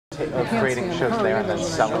creating shows there and then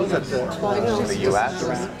selling them to the U.S.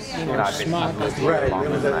 I've been lived here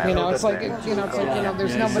longer than I have. It's like,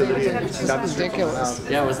 there's nobody. It's just ridiculous.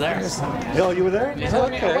 Yeah, I was there. Oh, you were there?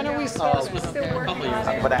 Okay. When are we starting?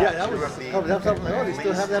 But they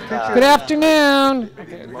still have that picture. Good afternoon.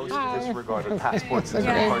 Most disregarded passports in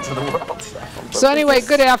different parts of the world. So anyway,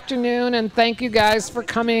 good afternoon, and thank you guys for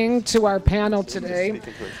coming to our panel today.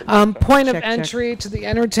 Point of entry to the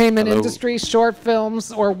entertainment industry, short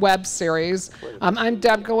films or web series. I'm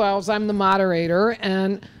Deb Gilels, I'm the moderator,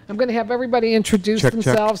 and I'm going to have everybody introduce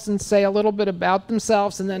themselves and say a little bit about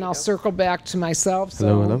themselves, and then I'll circle back to myself.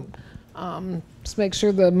 So, just make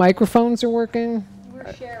sure the microphones are working.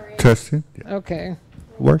 We're sharing. Testing. Okay.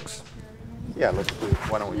 Works. Yeah,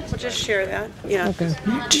 why don't we We'll just share that. Yeah. Okay.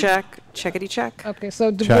 Check. Checkity check. Okay,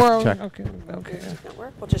 so Deborah. Check. Okay. Okay. That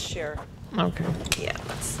work? We'll just share. Okay. Yeah.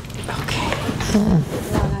 Okay.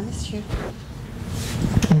 Voilà, monsieur.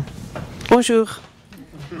 Bonjour.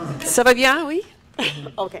 Ça va bien, oui?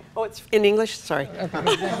 Okay. Oh, it's in English? Sorry.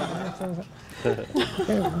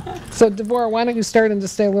 So, Deborah, why don't you start and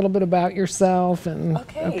just say a little bit about yourself? And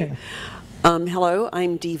Okay. Hello,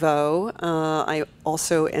 I'm Devo. I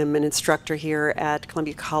also am an instructor here at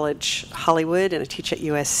Columbia College Hollywood, and I teach at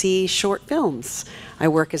USC short films. I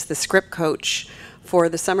work as the script coach for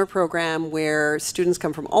the summer program where students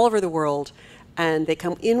come from all over the world, and they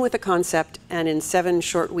come in with a concept, and in 7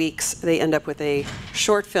 short weeks they end up with a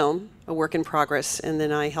short film, a work in progress, and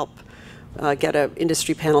then I help get an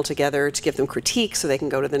industry panel together to give them critique so they can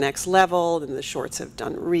go to the next level, and the shorts have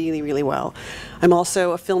done really, really well. I'm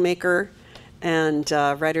also a filmmaker and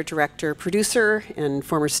writer, director, producer, and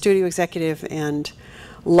former studio executive, and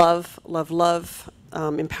love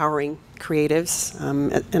empowering creatives.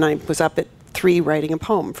 And I was up at 3 writing a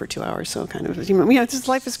poem for 2 hours, so kind of, just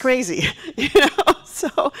life is crazy,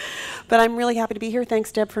 So, but I'm really happy to be here.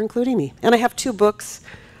 Thanks, Deb, for including me. And I have 2 books.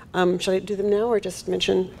 Should I do them now or just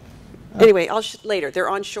mention? Anyway, I'll later. They're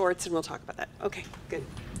on shorts, and we'll talk about that. Okay, good.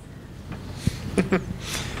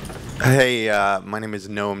 Hey, my name is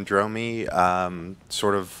Noam Dromi.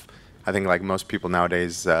 I think like most people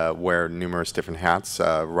nowadays wear numerous different hats,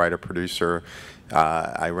 writer, producer.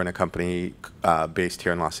 I run a company based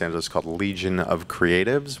here in Los Angeles called Legion of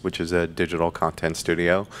Creatives, which is a digital content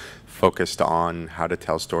studio focused on how to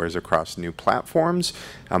tell stories across new platforms.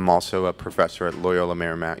 I'm also a professor at Loyola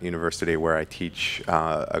Marymount University, where I teach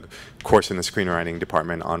a course in the screenwriting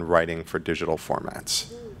department on writing for digital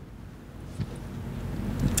formats.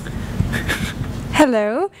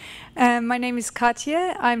 Hello, my name is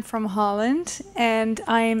Katja. I'm from Holland, and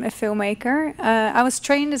I'm a filmmaker. I was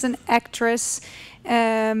trained as an actress,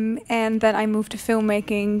 and then I moved to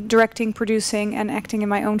filmmaking, directing, producing, and acting in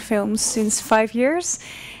my own films since 5 years.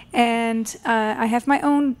 And I have my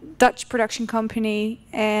own Dutch production company,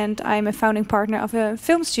 and I'm a founding partner of a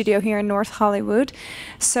film studio here in North Hollywood.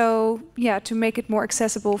 So, yeah, to make it more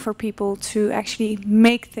accessible for people to actually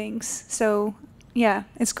make things. So, yeah,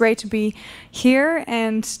 it's great to be here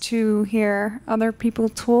and to hear other people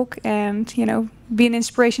talk and, be an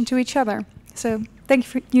inspiration to each other. So thank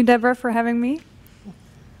you, Deborah, for having me.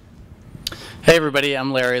 Hey everybody,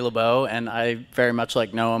 I'm Larry LeBeau, and I very much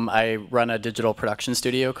like Noam. I run a digital production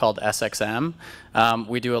studio called SXM.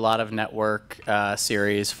 We do a lot of network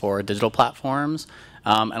series for digital platforms,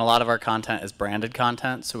 and a lot of our content is branded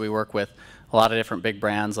content, so we work with a lot of different big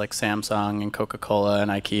brands like Samsung and Coca-Cola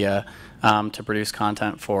and IKEA to produce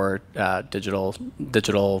content for digital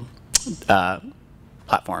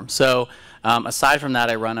platforms. So aside from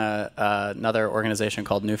that, I run another organization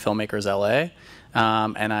called New Filmmakers LA,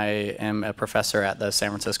 and I am a professor at the San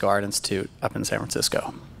Francisco Art Institute up in San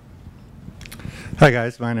Francisco. Hi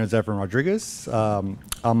guys, my name is Evan Rodriguez.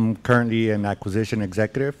 I'm currently an acquisition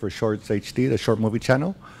executive for Shorts HD, the short movie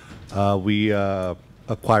channel. We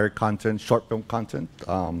acquire content, short film content,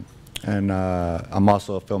 and I'm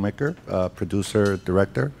also a filmmaker, producer,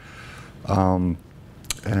 director.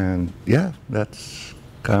 And yeah, that's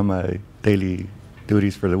kind of my daily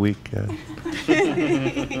duties for the week.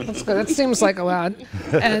 That's good. That seems like a lot.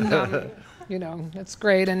 And, that's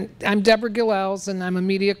great. And I'm Deborah Gilels, and I'm a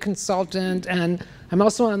media consultant, and I'm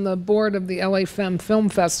also on the board of the LA Femme Film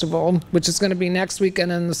Festival, which is going to be next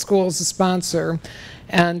weekend, and the school is a sponsor.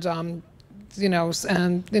 And,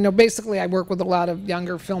 basically I work with a lot of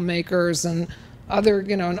younger filmmakers and other,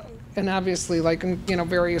 and obviously like,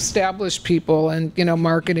 very established people and,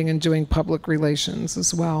 marketing and doing public relations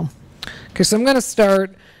as well. Okay, so I'm going to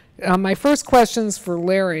start. My first question's for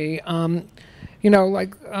Larry.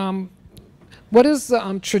 What is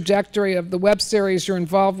the trajectory of the web series you're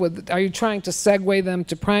involved with? Are you trying to segue them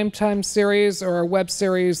to primetime series, or are web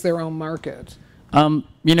series their own market?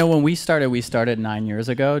 You know, when we started 9 years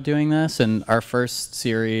ago doing this, and our first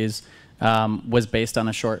series was based on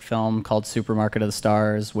a short film called Supermarket of the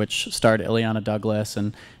Stars, which starred Ileana Douglas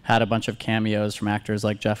and had a bunch of cameos from actors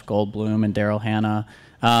like Jeff Goldblum and Daryl Hannah.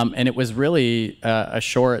 And it was really a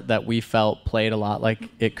short that we felt played a lot like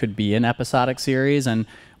it could be an episodic series. And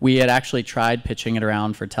we had actually tried pitching it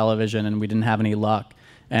around for television, and we didn't have any luck.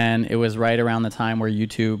 And it was right around the time where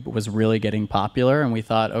YouTube was really getting popular, and we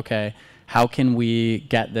thought, okay, how can we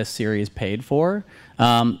get this series paid for?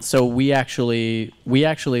 So we actually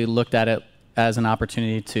looked at it as an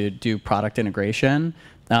opportunity to do product integration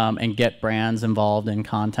and get brands involved in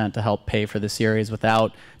content to help pay for the series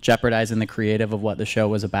without jeopardizing the creative of what the show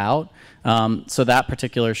was about. So that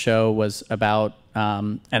particular show was about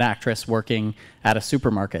an actress working at a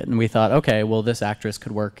supermarket, and we thought, okay, well, this actress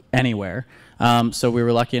could work anywhere. So we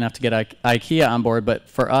were lucky enough to get IKEA on board, but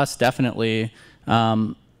for us, definitely,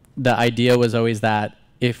 the idea was always that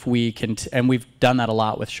if we can, and we've done that a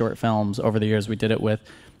lot with short films over the years. We did it with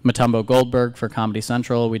Matumbo Goldberg for Comedy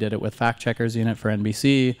Central. We did it with Fact Checkers Unit for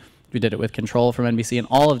NBC. We did it with Control from NBC. And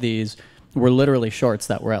all of these were literally shorts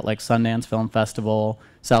that were at like Sundance Film Festival,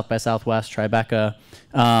 South by Southwest, Tribeca.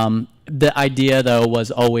 The idea, though,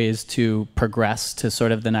 was always to progress to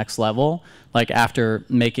sort of the next level. Like after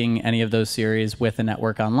making any of those series with a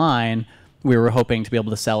network online, we were hoping to be able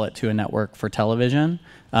to sell it to a network for television.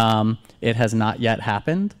 It has not yet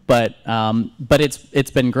happened, but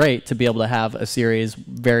it's been great to be able to have a series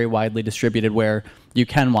very widely distributed where you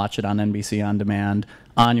can watch it on NBC On Demand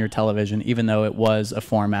on your television, even though it was a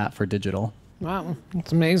format for digital. Wow,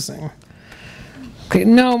 that's amazing. Okay,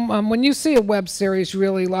 Noam, when you see a web series you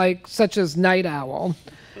really like, such as Night Owl,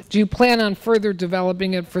 do you plan on further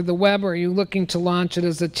developing it for the web, or are you looking to launch it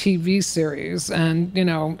as a TV series? And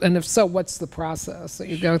and if so, what's the process that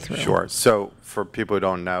you go through? Sure. So for people who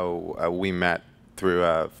don't know, we met through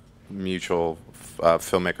a mutual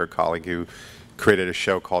filmmaker colleague who created a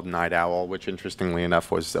show called Night Owl, which interestingly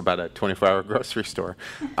enough was about a 24-hour grocery store.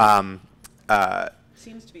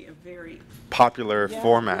 Seems to be a very popular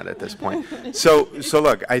format at this point. So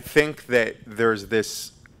look, I think that there's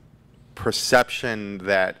this perception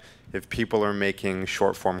that if people are making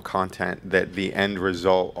short form content, that the end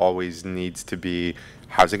result always needs to be,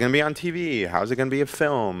 how's it going to be on TV? How's it going to be a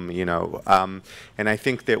film? And I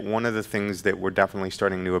think that one of the things that we're definitely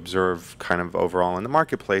starting to observe kind of overall in the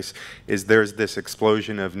marketplace is there's this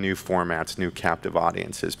explosion of new formats, new captive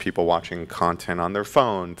audiences, people watching content on their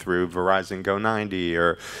phone through Verizon Go 90,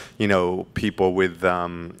 or, people with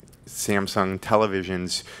Samsung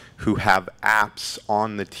televisions who have apps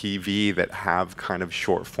on the TV that have kind of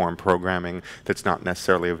short form programming that's not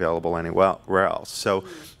necessarily available anywhere else. So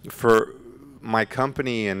for my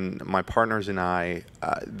company and my partners and I,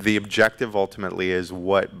 the objective ultimately is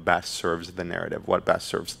what best serves the narrative, what best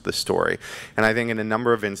serves the story. And I think in a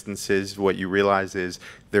number of instances, what you realize is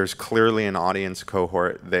there's clearly an audience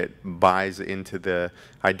cohort that buys into the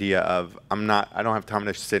idea of, I don't have time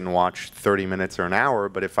to sit and watch 30 minutes or an hour,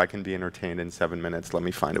 but if I can be entertained in 7 minutes, let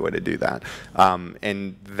me find a way to do that.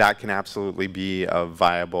 And that can absolutely be a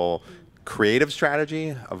viable creative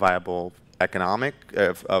strategy, a viable economic,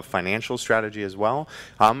 financial strategy as well.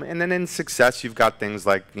 And then in success, you've got things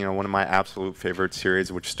like, one of my absolute favorite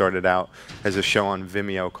series, which started out as a show on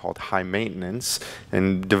Vimeo called High Maintenance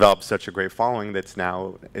and developed such a great following that's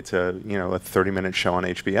now, it's a 30-minute show on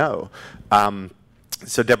HBO.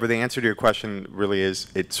 So Deborah, the answer to your question really is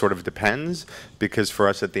it sort of depends, because for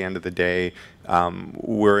us at the end of the day,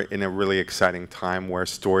 we're in a really exciting time where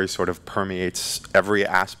story sort of permeates every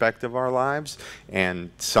aspect of our lives, and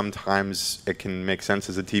sometimes it can make sense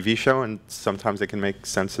as a TV show, and sometimes it can make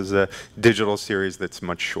sense as a digital series that's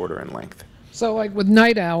much shorter in length. So like with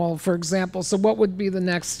Night Owl, for example, so what would be the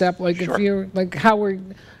next step? Like Sure. if you, like how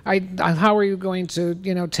are you going to,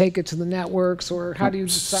 take it to the networks, or how do you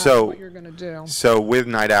decide what you're going to do? So with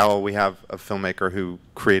Night Owl, we have a filmmaker who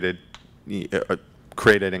created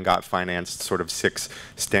and got financed sort of 6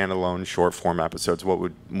 standalone short form episodes,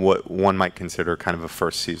 what one might consider kind of a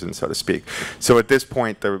first season, so to speak. So at this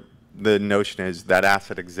point, the notion is that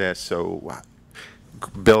asset exists, so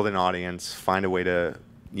build an audience, find a way to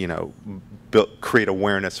create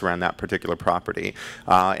awareness around that particular property,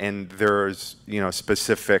 and there's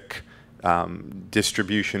specific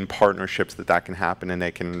distribution partnerships that can happen, and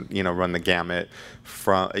they can run the gamut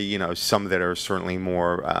from some that are certainly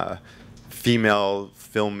more female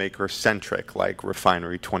filmmaker centric, like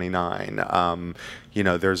Refinery 29.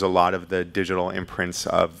 There's a lot of the digital imprints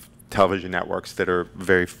of television networks that are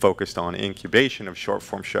very focused on incubation of short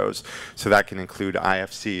form shows. So that can include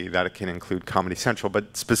IFC, that can include Comedy Central,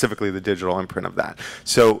 but specifically the digital imprint of that.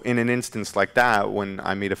 So in an instance like that, when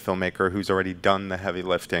I meet a filmmaker who's already done the heavy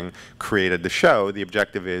lifting, created the show, the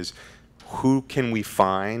objective is, who can we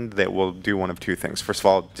find that will do one of two things? First of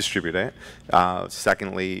all, distribute it.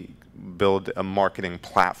 Secondly, build a marketing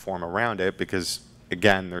platform around it, because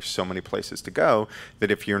again, there's so many places to go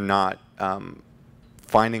that if you're not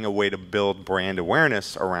finding a way to build brand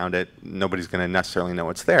awareness around it, nobody's going to necessarily know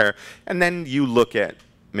it's there. And then you look at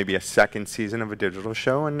maybe a second season of a digital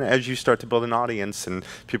show, and as you start to build an audience and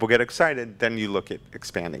people get excited, then you look at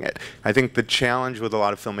expanding it. I think the challenge with a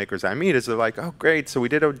lot of filmmakers I meet is they're like, oh great, so we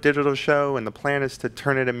did a digital show and the plan is to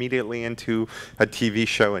turn it immediately into a TV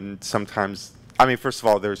show, and sometimes, I mean, first of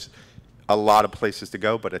all, there's a lot of places to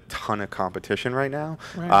go, but a ton of competition right now.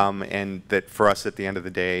 Right. And that for us at the end of the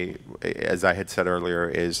day, as I had said earlier,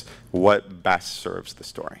 is what best serves the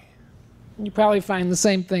story. You probably find the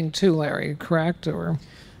same thing too, Larry, correct? Or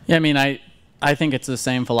yeah, I mean, I think it's the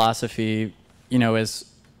same philosophy, you know,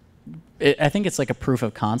 I think it's like a proof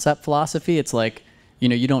of concept philosophy. It's like, you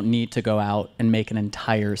know, you don't need to go out and make an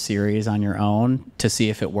entire series on your own to see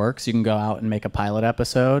if it works. You can go out and make a pilot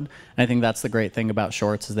episode. And I think that's the great thing about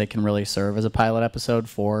shorts, is they can really serve as a pilot episode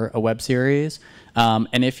for a web series.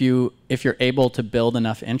 And if you're able to build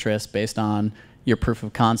enough interest based on your proof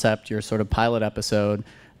of concept, your sort of pilot episode,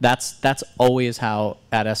 that's always how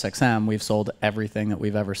at SXM we've sold everything that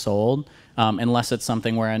we've ever sold, unless it's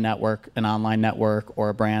something where a network, an online network or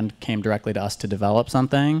a brand came directly to us to develop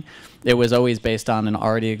something. It was always based on an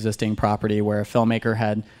already existing property where a filmmaker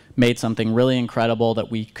had made something really incredible that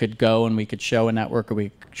we could go and we could show a network, or we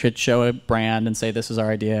should show a brand and say, this is our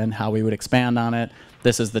idea and how we would expand on it.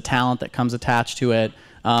 This is the talent that comes attached to it.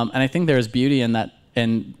 And I think there's beauty in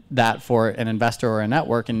that for an investor or a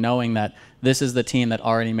network, and knowing that this is the team that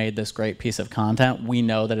already made this great piece of content. We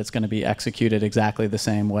know that it's going to be executed exactly the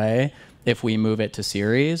same way if we move it to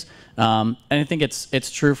series. And I think it's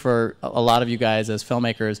true for a lot of you guys as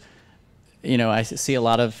filmmakers. You know, I see a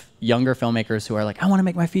lot of younger filmmakers who are like, I want to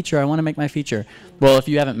make my feature, I want to make my feature. Well, if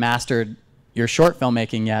you haven't mastered your short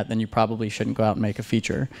filmmaking yet, then you probably shouldn't go out and make a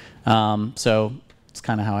feature. So it's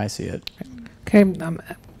kind of how I see it. okay,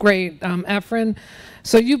 great, Efren.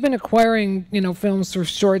 So you've been acquiring, you know, films for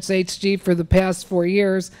Shorts HD for the past 4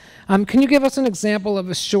 years. Can you give us an example of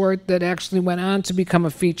a short that actually went on to become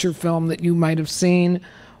a feature film that you might have seen,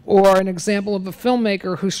 or an example of a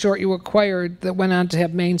filmmaker whose short you acquired that went on to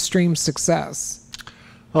have mainstream success?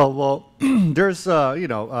 Oh, well, there's, you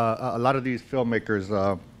know, a lot of these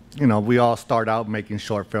filmmakers, you know, we all start out making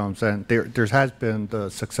short films, and there has been the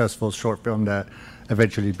successful short film that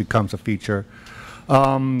eventually becomes a feature.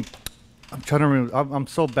 I'm trying to remember, I'm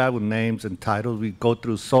so bad with names and titles. We go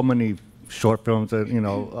through so many short films that, you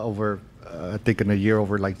know, over, I think in a year,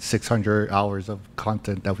 over like 600 hours of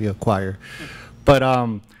content that we acquire. But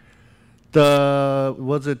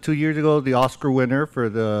was it 2 years ago, the Oscar winner for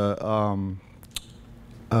the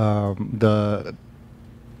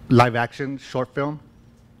live action short film?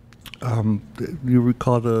 Do you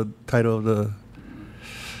recall the title of the?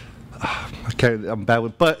 I'm bad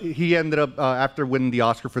with, but he ended up after winning the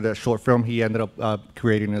Oscar for that short film, he ended up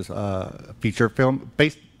creating his feature film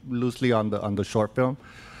based loosely on the short film.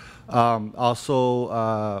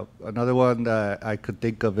 Also, another one that I could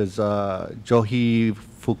think of is Johi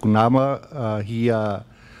Fukunama. He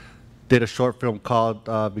did a short film called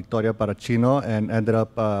Victoria Baracchino, and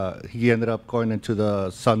he ended up going into the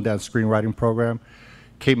Sundance screenwriting program.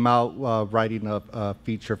 Came out writing a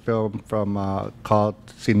feature film called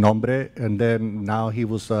Sin Nombre, and then now he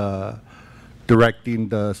was directing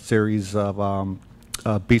the series of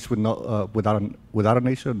Beast Without a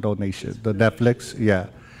Nation, No Nation, the Netflix, yeah.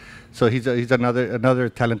 So he's another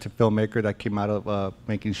talented filmmaker that came out of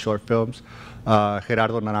making short films.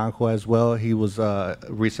 Gerardo Naranjo as well. He was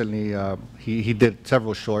recently he did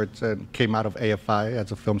several shorts and came out of AFI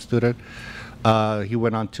as a film student. He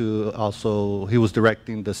went on to he was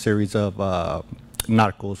directing the series of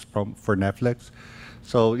Narcos for Netflix.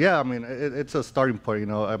 So yeah, I mean, it's a starting point, you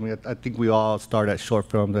know. I mean, I think we all start at short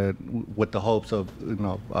film with the hopes of, you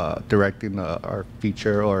know, directing our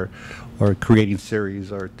feature or creating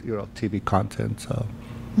series or, you know, TV content. So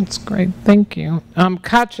that's great, thank you,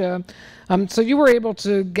 Katya. So you were able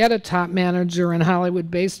to get a top manager in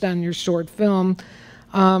Hollywood based on your short film.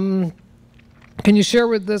 Can you share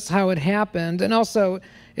with us how it happened? And also,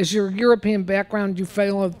 is your European background, do you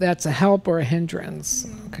feel that's a help or a hindrance?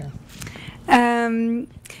 Okay.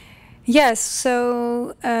 Yes,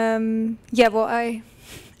 so, yeah, well,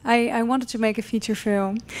 I wanted to make a feature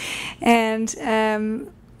film. And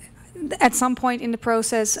at some point in the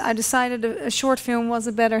process, I decided a short film was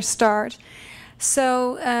a better start.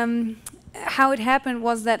 So how it happened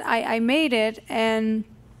was that I made it, and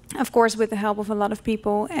of course with the help of a lot of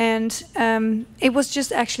people, and it was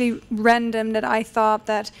just actually random that I thought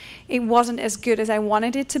that it wasn't as good as I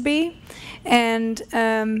wanted it to be. And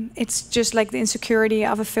it's just like the insecurity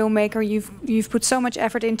of a filmmaker. You've put so much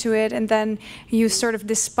effort into it, and then you sort of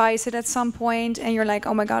despise it at some point, and you're like,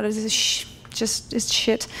 oh my god, this is it's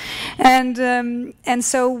shit. And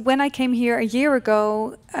so when I came here a year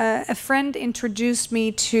ago, a friend introduced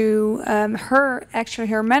me to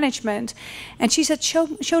her management, and she said, show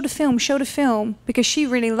the film, because she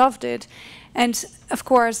really loved it. And of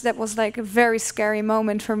course, that was like a very scary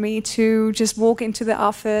moment for me, to just walk into the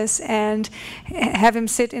office and have him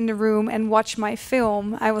sit in the room and watch my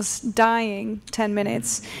film. I was dying 10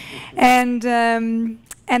 minutes.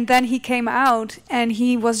 And then he came out and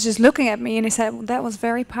he was just looking at me and he said, well, that was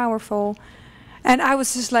very powerful. And I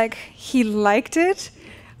was just like, he liked it?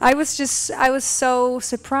 I was so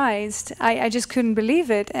surprised. I just couldn't believe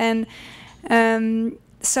it. And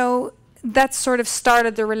so that sort of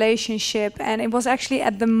started the relationship. And it was actually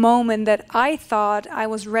at the moment that I thought I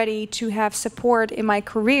was ready to have support in my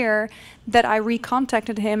career that I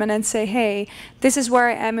recontacted him and then say, hey, this is where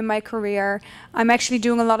I am in my career. I'm actually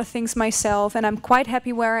doing a lot of things myself and I'm quite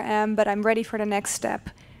happy where I am, but I'm ready for the next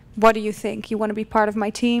step. What do you think? You want to be part of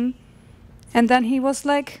my team? And then he was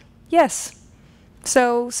like, yes.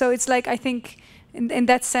 So it's like, I think in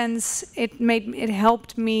that sense, it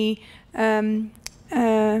helped me. I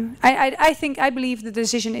believe the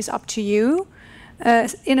decision is up to you.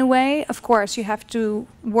 In a way, of course, you have to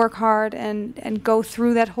work hard and go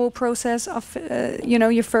through that whole process of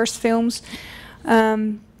your first films.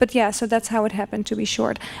 But yeah, so that's how it happened, to be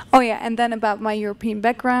short. Oh yeah, and then about my European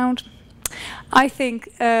background, I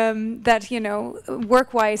think that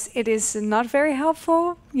work-wise it is not very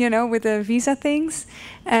helpful, with the visa things.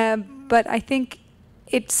 But I think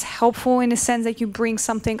it's helpful in the sense that you bring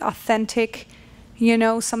something authentic,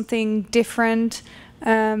 something different.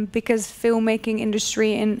 Because filmmaking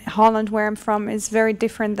industry in Holland, where I'm from, is very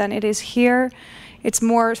different than it is here. It's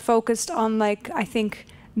more focused on I think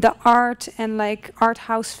the art and art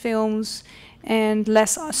house films, and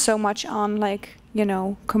less so much on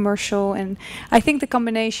commercial. And I think the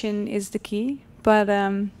combination is the key. But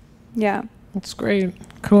yeah, that's great.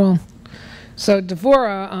 Cool. So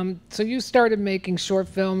Devora, so you started making short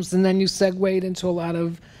films, and then you segued into a lot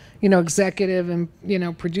of executive and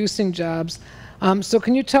producing jobs. So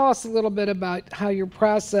can you tell us a little bit about how your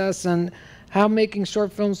process and how making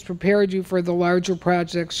short films prepared you for the larger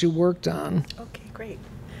projects you worked on? Okay, great.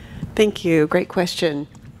 Thank you. Great question.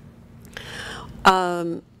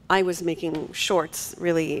 I was making shorts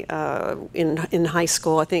really in high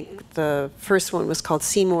school. I think the first one was called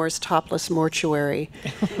Seymour's Topless Mortuary.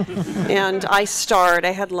 And I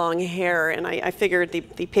had long hair, and I figured the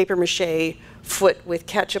papier-mâché foot with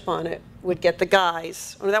ketchup on it would get the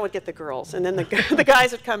guys, or that would get the girls, and then the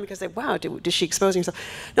guys would come because they, wow, is she exposing herself?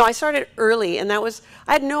 No, I started early, and I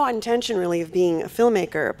had no intention really of being a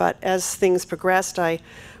filmmaker, but as things progressed, I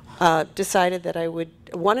decided that I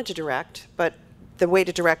wanted to direct, but the way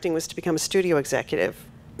to directing was to become a studio executive.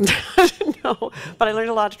 No, but I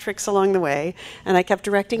learned a lot of tricks along the way, and I kept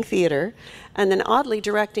directing theater, and then oddly,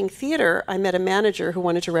 directing theater, I met a manager who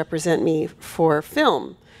wanted to represent me for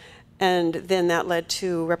film. And then that led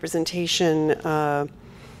to representation.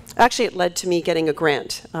 Actually, it led to me getting a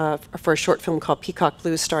grant for a short film called Peacock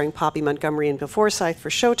Blues, starring Poppy Montgomery and Bill Forsyth for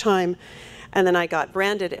Showtime. And then I got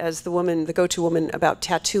branded as the go-to woman about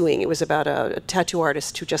tattooing. It was about a tattoo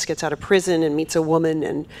artist who just gets out of prison and meets a woman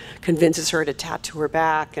and convinces her to tattoo her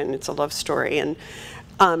back, and it's a love story. And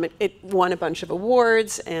it won a bunch of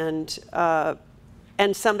awards, and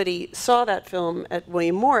somebody saw that film at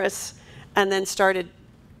William Morris and then started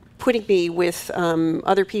putting me with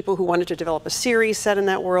other people who wanted to develop a series set in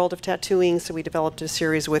that world of tattooing. So we developed a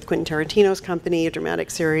series with Quentin Tarantino's company, a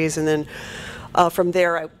dramatic series, and then from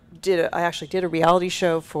there I actually did a reality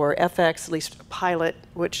show for FX, at least a pilot,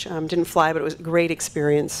 which didn't fly, but it was a great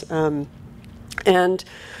experience. And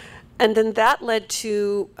then that led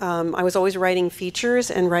to, I was always writing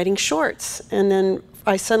features and writing shorts. And then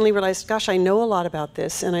I suddenly realized, gosh, I know a lot about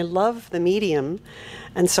this, and I love the medium.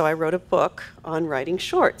 And so I wrote a book on writing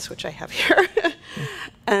shorts, which I have here.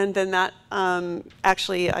 And then that,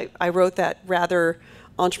 actually, I wrote that rather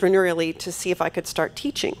entrepreneurially to see if I could start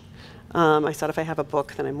teaching. I thought if I have a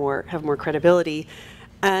book, then I have more credibility.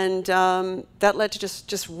 And that led to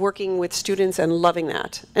just working with students and loving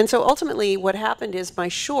that. And so ultimately what happened is my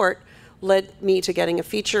short led me to getting a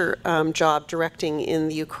feature job directing in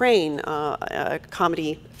the Ukraine, a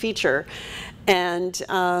comedy feature. And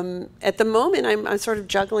at the moment, I'm sort of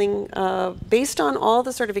juggling, based on all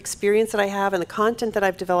the sort of experience that I have and the content that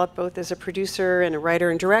I've developed both as a producer and a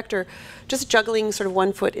writer and director, just juggling sort of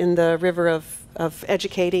one foot in the river of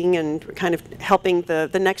educating and kind of helping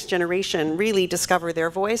the next generation really discover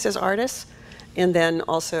their voice as artists, and then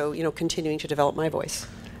also, you know, continuing to develop my voice.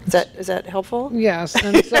 Is that helpful? Yes,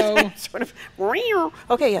 and so sort of.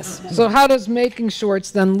 Okay, yes. So how does making shorts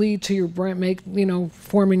then lead to your brand,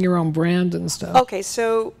 forming your own brand and stuff? Okay,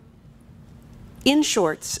 so in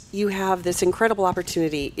shorts, you have this incredible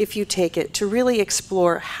opportunity, if you take it, to really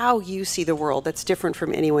explore how you see the world that's different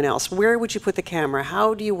from anyone else. Where would you put the camera?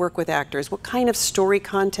 How do you work with actors? What kind of story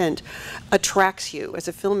content attracts you as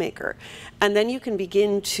a filmmaker? And then you can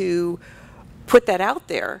begin to put that out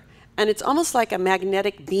there. And it's almost like a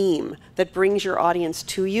magnetic beam that brings your audience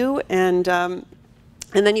to you, and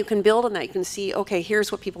then you can build on that. You can see, okay,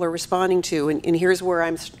 here's what people are responding to, and here's where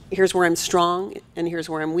I'm strong, and here's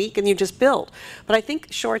where I'm weak, and you just build. But I think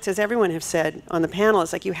shorts, as everyone has said on the panel,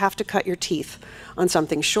 is like you have to cut your teeth on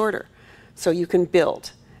something shorter, so you can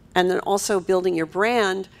build, and then also building your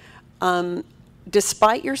brand,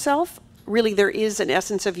 despite yourself. Really, there is an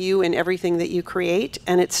essence of you in everything that you create,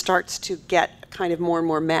 and it starts to get kind of more and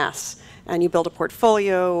more mass. And you build a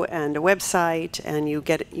portfolio and a website, and you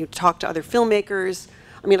talk to other filmmakers.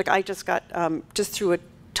 I mean, like I just got, just through a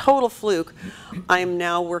total fluke, I am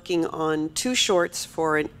now working on 2 shorts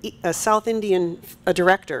for a South Indian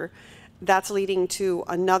director. That's leading to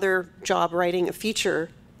another job writing a feature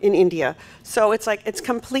in India. So it's like, it's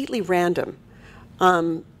completely random.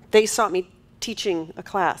 They saw me teaching a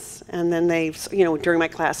class, and then they, you know, during my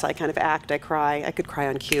class I kind of act, I cry. I could cry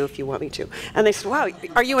on cue if you want me to. And they said, wow,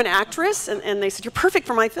 are you an actress? And they said, you're perfect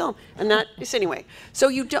for my film. And that is, anyway. So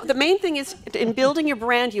you don't, the main thing is, in building your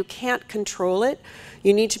brand, you can't control it.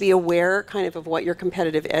 You need to be aware kind of what your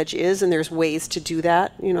competitive edge is, and there's ways to do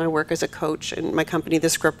that. You know, I work as a coach in my company,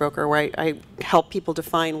 The Script Broker, where I help people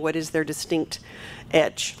define what is their distinct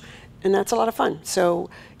edge. And that's a lot of fun. So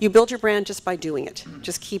you build your brand just by doing it.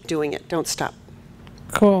 Just keep doing it. Don't stop.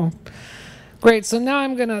 Cool. Great. So now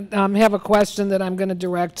I'm going to have a question that I'm going to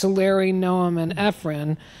direct to Larry, Noam, and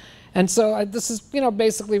Efren. And so this is,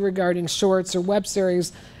 basically regarding shorts or web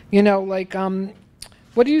series.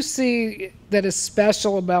 What do you see that is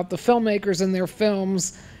special about the filmmakers and their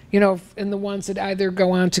films, and the ones that either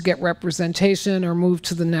go on to get representation or move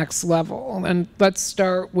to the next level? And let's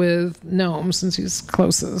start with Noam, since he's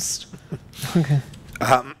closest. Okay.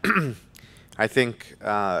 I think,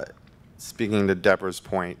 speaking to Deborah's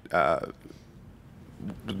point,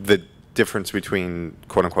 the difference between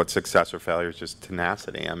quote-unquote success or failure is just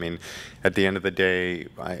tenacity. I mean, at the end of the day,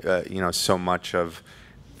 so much of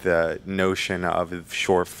the notion of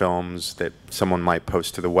short films that someone might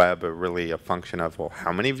post to the web are really a function of, well,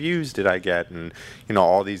 how many views did I get? And,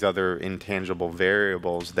 all these other intangible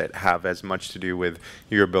variables that have as much to do with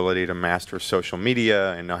your ability to master social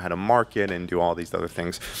media and know how to market and do all these other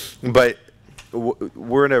things. But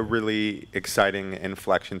we're at a really exciting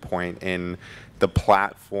inflection point in the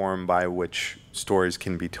platform by which stories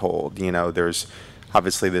can be told. There's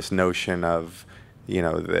obviously this notion of,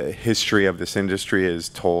 the history of this industry is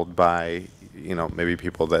told by, maybe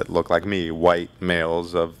people that look like me, white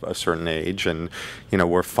males of a certain age. And,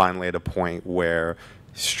 we're finally at a point where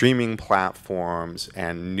streaming platforms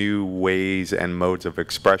and new ways and modes of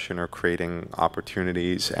expression are creating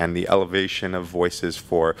opportunities and the elevation of voices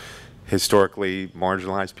for historically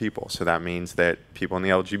marginalized people. So that means that people in the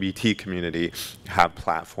LGBT community have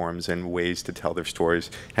platforms and ways to tell their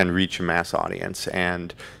stories and reach a mass audience,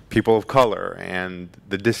 and people of color and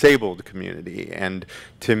the disabled community. And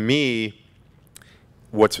to me,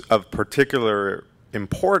 what's of particular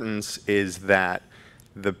importance is that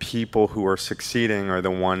the people who are succeeding are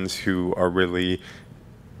the ones who are really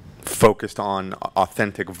focused on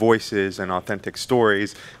authentic voices and authentic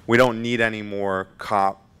stories. We don't need any more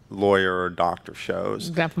cop, lawyer, or doctor shows.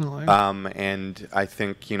 Definitely. And I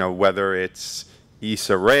think, whether it's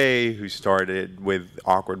Issa Rae, who started with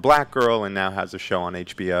Awkward Black Girl and now has a show on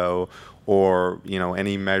HBO, or,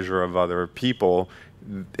 any measure of other people,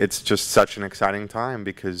 it's just such an exciting time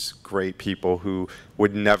because great people who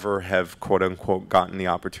would never have, quote unquote, gotten the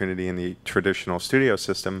opportunity in the traditional studio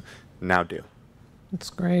system now do. That's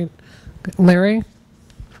great. Larry?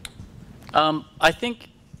 I think,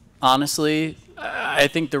 honestly, I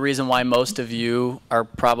think the reason why most of you are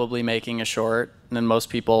probably making a short, and most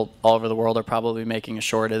people all over the world are probably making a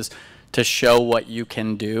short, is to show what you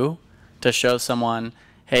can do, to show someone,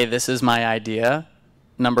 hey, this is my idea.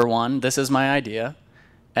 Number one, this is my idea.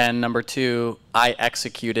 And number two, I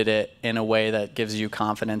executed it in a way that gives you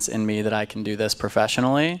confidence in me that I can do this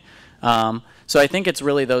professionally. So I think it's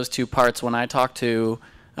really those two parts. When I talk to,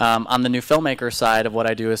 on the new filmmaker side of what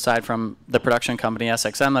I do, aside from the production company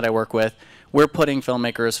SXM that I work with, we're putting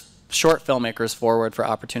filmmakers, short filmmakers forward for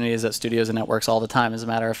opportunities at studios and networks all the time. As a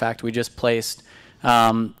matter of fact, we just placed 2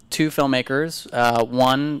 filmmakers,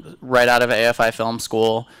 one right out of AFI Film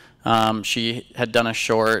School. She had done a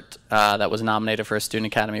short that was nominated for a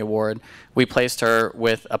Student Academy Award. We placed her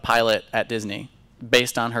with a pilot at Disney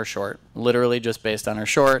based on her short, literally just based on her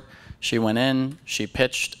short. She went in, she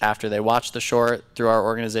pitched after they watched the short through our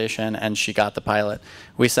organization, and she got the pilot.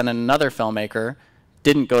 We sent in another filmmaker,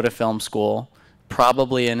 didn't go to film school,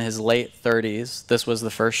 probably in his late 30s. This was the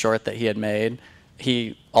first short that he had made.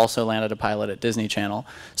 He also landed a pilot at Disney Channel.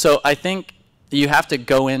 So I think you have to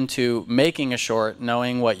go into making a short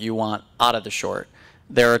knowing what you want out of the short.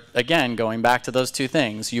 There, again, going back to those two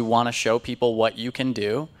things, you want to show people what you can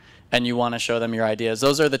do, and you want to show them your ideas.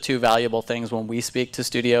 Those are the two valuable things when we speak to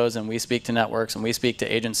studios and we speak to networks and we speak to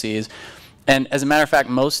agencies. And as a matter of fact,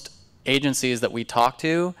 most agencies that we talk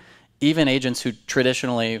to, even agents who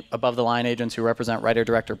traditionally, above-the-line agents who represent writer,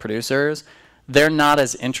 director, producers, they're not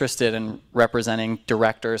as interested in representing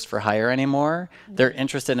directors for hire anymore. They're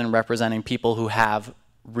interested in representing people who have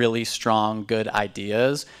really strong, good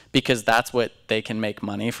ideas, because that's what they can make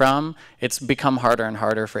money from. It's become harder and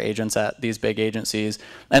harder for agents at these big agencies,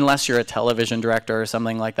 unless you're a television director or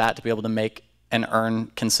something like that, to be able to make and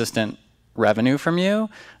earn consistent revenue from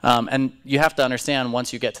you. And you have to understand,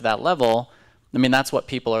 once you get to that level, I mean, that's what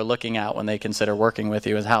people are looking at when they consider working with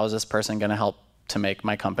you, is how is this person going to help to make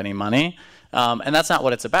my company money? And that's not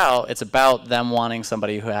what it's about. It's about them wanting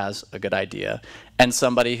somebody who has a good idea and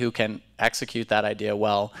somebody who can execute that idea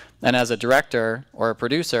well. And as a director or a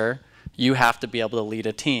producer, you have to be able to lead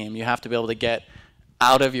a team. You have to be able to get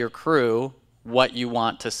out of your crew what you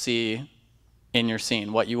want to see in your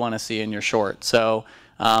scene, what you want to see in your short. So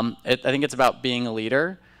I think it's about being a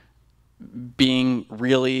leader, being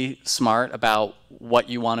really smart about what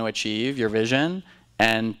you want to achieve, your vision,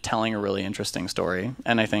 and telling a really interesting story.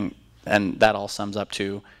 And I think, and that all sums up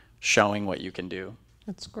to showing what you can do.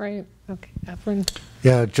 That's great. Okay, Efren.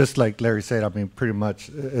 Yeah, just like Larry said, I mean, pretty much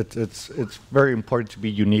it's very important to be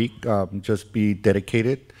unique, just be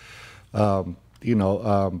dedicated. You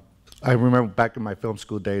know, I remember back in my film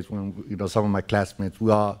school days when, you know, some of my classmates,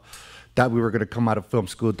 we all thought we were going to come out of film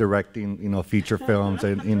school directing, you know, feature films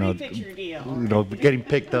and, you know, getting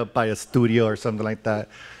picked up by a studio or something like that.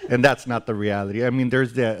 And that's not the reality. I mean,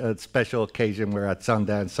 there's the special occasion where at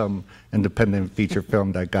Sundance, some independent feature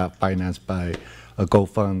film that got financed by a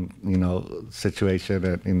GoFund, you know, situation,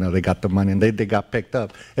 and, you know, they got the money and they got picked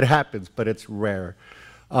up. It happens, but it's rare.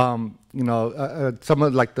 You know, some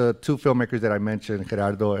of like the 2 filmmakers that I mentioned,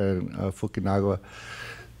 Gerardo and Fukunaga,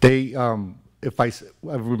 they, if I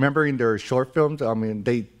remember in their short films, I mean,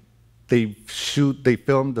 they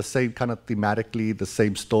film the same kind of thematically, the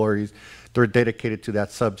same stories. They're dedicated to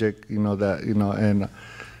that subject, you know, and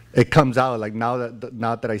it comes out like now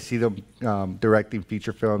that I see them directing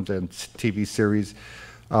feature films and TV series,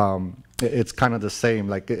 it's kind of the same.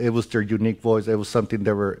 Like it was their unique voice. It was something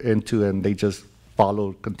they were into, and they just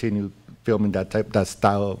continued filming that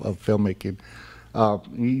style of filmmaking.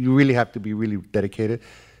 You really have to be really dedicated.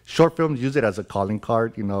 Short films, use it as a calling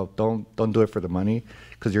card. You know, don't do it for the money,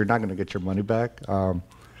 because you're not going to get your money back.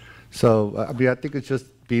 So I mean, I think it's just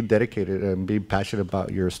being dedicated and being passionate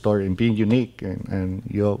about your story and being unique, and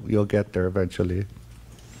you'll get there eventually.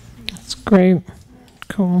 That's great.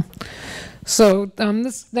 Cool. So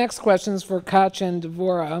this next question is for Katja and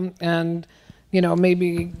Devora, and you know,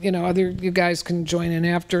 maybe, you know, you guys can join in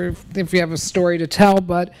after if you have a story to tell,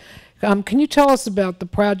 but can you tell us about the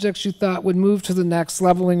projects you thought would move to the next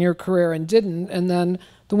level in your career and didn't, and then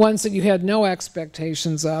the ones that you had no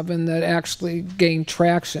expectations of and that actually gained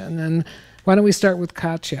traction? And why don't we start with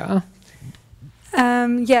Katja?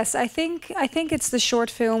 Yes, I think it's the short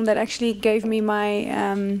film that actually gave me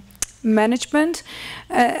my management.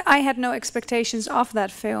 I had no expectations of that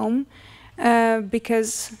film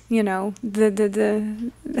because, you know,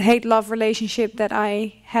 the hate-love relationship that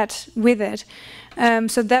I had with it.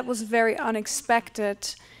 So that was very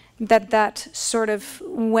unexpected, that sort of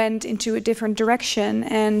went into a different direction.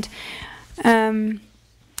 And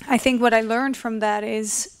I think what I learned from that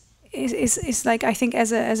is like, I think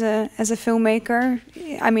as a filmmaker,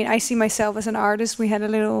 I mean, I see myself as an artist. We had a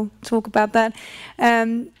little talk about that.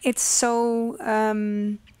 It's so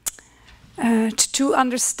to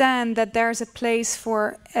understand that there's a place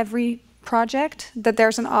for every project, that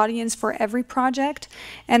there's an audience for every project,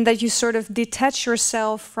 and that you sort of detach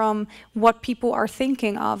yourself from what people are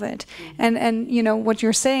thinking of it. And you know, what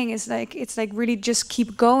you're saying is like, it's like really just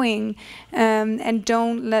keep going, and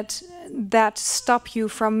don't let that stop you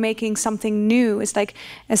from making something new. It's like,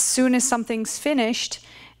 as soon as something's finished,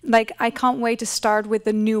 like, I can't wait to start with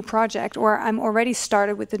the new project, or I'm already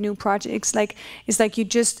started with the new project. It's like you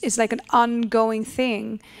just, it's like an ongoing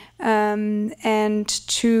thing, and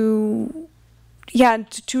to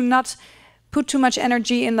not put too much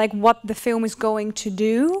energy in like what the film is going to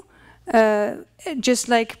do. Just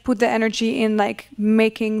like put the energy in like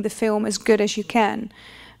making the film as good as you can,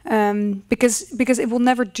 because it will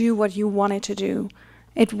never do what you want it to do.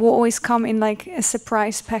 It will always come in like a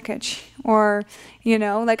surprise package, or, you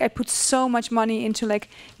know, like I put so much money into like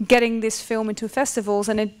getting this film into festivals,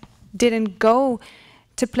 and it didn't go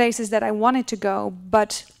to places that I wanted to go,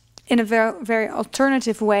 but in a very, very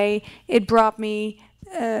alternative way, it brought me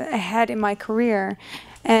ahead in my career.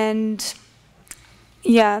 And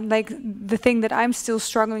yeah, like the thing that I'm still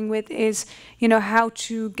struggling with is, you know, how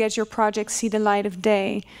to get your project see the light of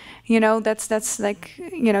day. You know, that's like,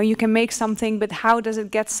 you know, you can make something, but how does it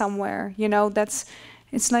get somewhere? You know,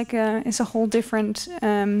 it's like it's a whole different.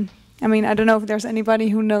 I mean, I don't know if there's anybody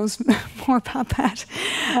who knows more about that.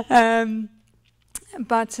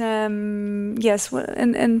 But yes,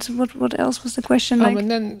 and what else was the question? Like, And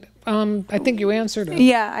then I think you answered it.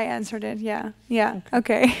 Yeah, I answered it. Yeah.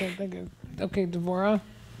 Okay. Okay, thank you. Okay, Devorah.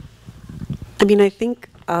 I mean, I think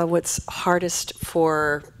what's hardest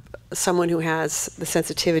for someone who has the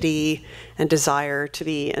sensitivity and desire to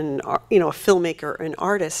be a filmmaker, an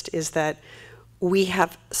artist, is that we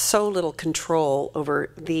have so little control over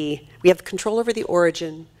we have control over the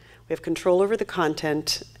origin, we have control over the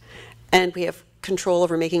content, and we have control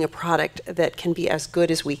over making a product that can be as good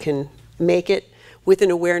as we can make it, with an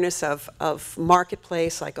awareness of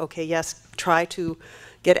marketplace, like, okay, yes, try to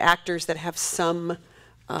get actors that have some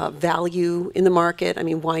value in the market. I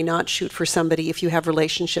mean, why not shoot for somebody if you have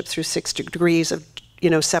relationships through 6 degrees of, you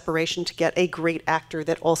know, separation to get a great actor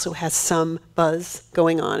that also has some buzz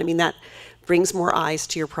going on. I mean, that brings more eyes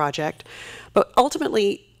to your project. But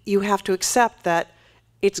ultimately, you have to accept that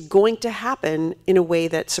it's going to happen in a way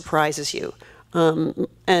that surprises you.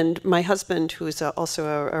 And my husband, who's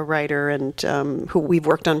also a writer, and who we've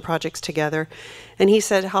worked on projects together, and he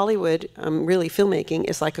said Hollywood, really filmmaking,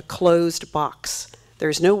 is like a closed box.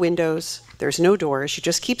 There's no windows, there's no doors, you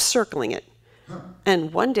just keep circling it.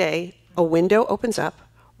 And one day, a window opens up,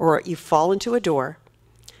 or you fall into a door,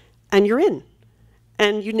 and you're in.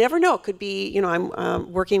 And you never know. It could be, you know,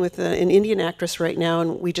 I'm working with an Indian actress right now,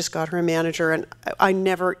 and we just got her a manager, and I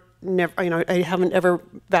never, you know, I haven't ever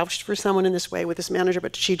vouched for someone in this way with this manager,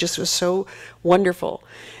 but she just was so wonderful.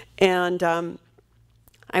 And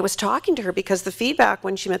I was talking to her because the feedback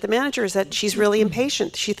when she met the manager is that she's really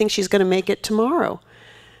impatient. She thinks she's going to make it tomorrow.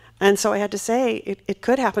 And so I had to say, it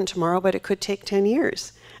could happen tomorrow, but it could take 10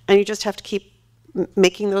 years. And you just have to keep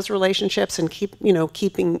making those relationships and keep, you know,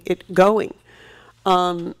 keeping it going.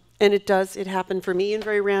 And it happened for me in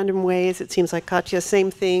very random ways. It seems like Katja,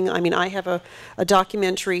 same thing. I mean, I have a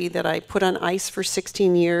documentary that I put on ice for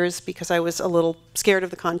 16 years because I was a little scared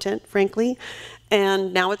of the content, frankly.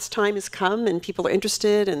 And now its time has come and people are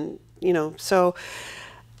interested, and, you know, so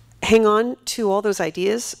hang on to all those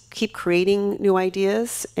ideas, keep creating new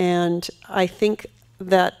ideas. And I think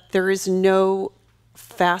that there is no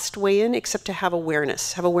fast way in except to have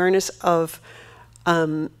awareness of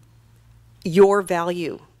your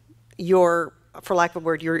value, your, for lack of a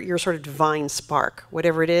word, your sort of divine spark,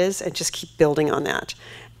 whatever it is, and just keep building on that.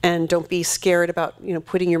 And don't be scared about, you know,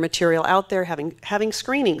 putting your material out there, having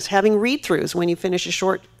screenings, having read-throughs when you finish a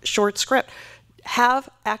short script. Have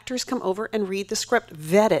actors come over and read the script,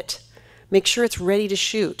 vet it, make sure it's ready to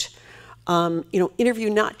shoot. You know, interview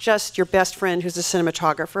not just your best friend who's a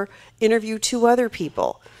cinematographer, interview 2 other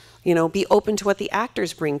people. You know, be open to what the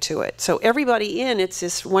actors bring to it. So everybody it's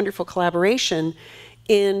this wonderful collaboration,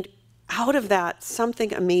 and out of that,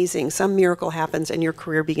 something amazing, some miracle happens, and your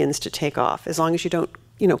career begins to take off, as long as you don't,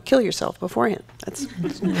 you know, kill yourself beforehand. That's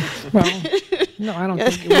Well, no, I don't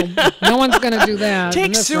think no one's going to do that.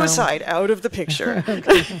 Take suicide out of the picture.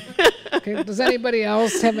 Okay. Does anybody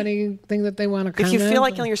else have anything that they want to comment? If you feel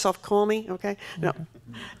like killing yourself, call me, okay? No.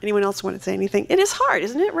 Anyone else want to say anything? It is hard,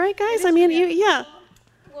 isn't it, right, guys? I mean, yeah.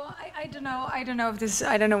 Well, I don't know if this,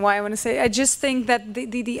 I don't know why I want to say, I just think that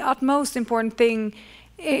the utmost important thing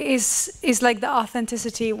is like the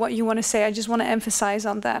authenticity, what you want to say. I just want to emphasize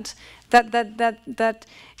on that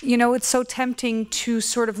you know, it's so tempting to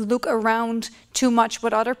sort of look around too much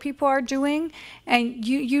what other people are doing, and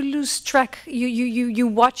you lose track. You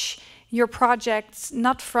watch your projects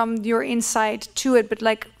not from your inside to it, but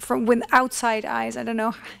like from with outside eyes. I don't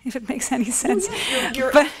know if it makes any sense. Well,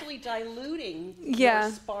 you're actually diluting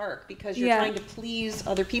your spark because you're trying to please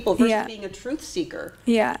other people versus being a truth seeker.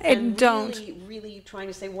 Yeah, and really trying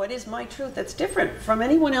to say, what is my truth that's different from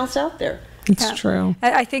anyone else out there? It's true.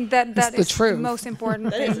 I think that is the most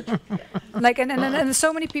important thing. Like, and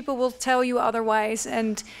so many people will tell you otherwise,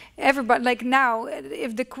 and everybody, like now,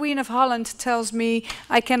 if the Queen of Holland tells me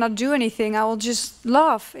I cannot do anything, I will just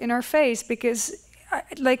laugh in her face, because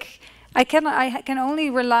I can only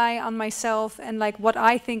rely on myself and like what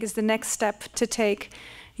I think is the next step to take,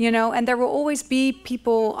 you know. And there will always be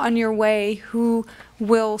people on your way who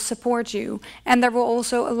will support you, and there will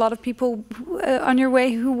also a lot of people on your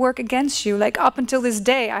way who work against you. Like up until this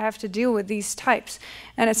day, I have to deal with these types,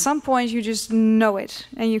 and at some point you just know it,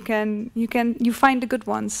 and you find the good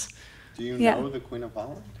ones. Do you know the Queen of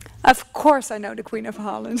Holland? Of course I know the Queen of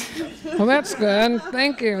Holland. Well, that's good.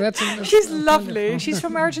 Thank you. She's lovely. Wonderful. She's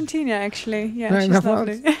from Argentina, actually. Yeah, she's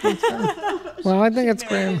lovely. Well, I think it's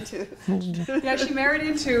great. Yeah, she married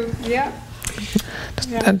into,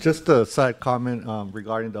 And just a side comment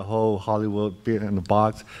regarding the whole Hollywood being in the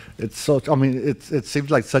box. It's so, I mean, it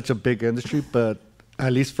seems like such a big industry, but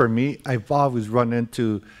at least for me, I've always run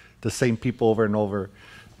into the same people over and over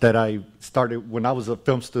that I started when I was a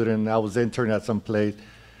film student. I was interning at some place.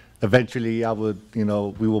 Eventually, I would, you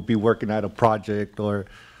know, we will be working at a project, or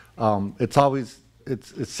it's always,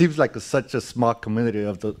 it seems like such a small community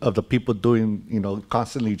of the people doing, you know,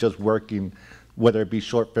 constantly just working, whether it be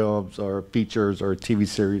short films or features or TV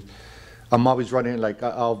series. I'm always running, like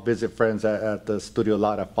I'll visit friends at the studio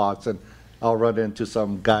lot at Fox, and I'll run into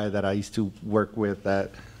some guy that I used to work with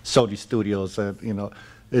at Sony Studios, and you know,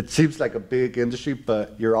 it seems like a big industry,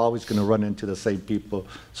 but you're always going to run into the same people.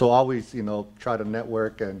 So always, you know, try to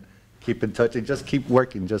network and keep in touch and just keep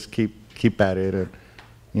working, just keep at it, and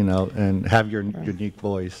you know, and have your unique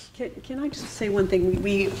voice. Can I just say one thing?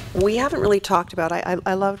 We haven't really talked about.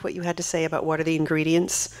 I loved what you had to say about what are the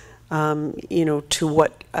ingredients, you know, to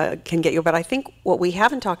what can get you. But I think what we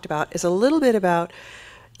haven't talked about is a little bit about,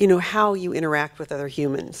 you know, how you interact with other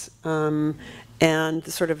humans, and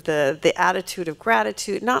sort of the attitude of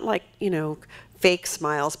gratitude, not like, you know, fake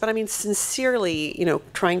smiles, but I mean sincerely, you know,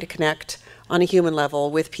 trying to connect on a human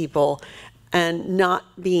level with people and not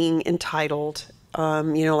being entitled,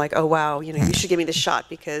 you know, like, oh wow, you know, you should give me the shot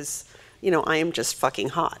because, you know, I am just fucking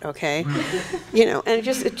hot, okay? You know, and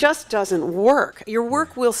it just doesn't work. Your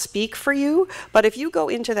work will speak for you, but if you go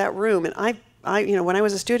into that room, and I you know, when I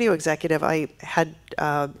was a studio executive, I had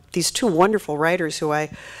these two wonderful writers who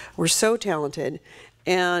were so talented,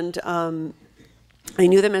 and I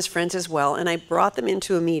knew them as friends as well, and I brought them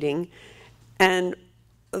into a meeting, and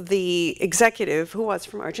the executive, who was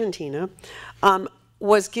from Argentina,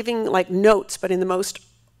 was giving like notes, but in the most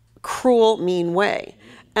cruel, mean way.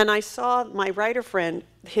 And I saw my writer friend,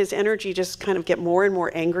 his energy just kind of get more and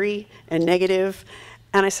more angry and negative.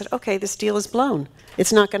 And I said, okay, this deal is blown.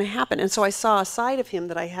 It's not going to happen. And so I saw a side of him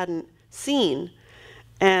that I hadn't seen.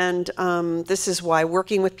 And this is why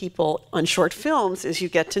working with people on short films is you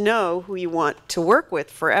get to know who you want to work with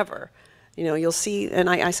forever. You know, you'll see, and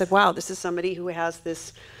I said, wow, this is somebody who has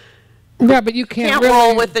this. Yeah, but you can't really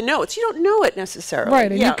roll with the notes. You don't know it necessarily.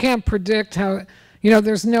 Right, and you can't predict how, you know,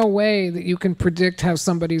 there's no way that you can predict how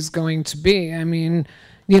somebody's going to be. I mean,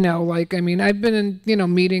 you know, like, I mean, I've been in, you know,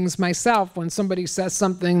 meetings myself when somebody says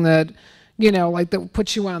something that, you know, like that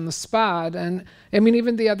puts you on the spot. And I mean,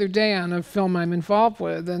 even the other day on a film I'm involved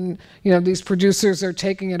with, and, you know, these producers are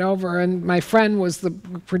taking it over, and my friend was the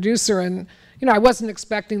producer, and, you know, I wasn't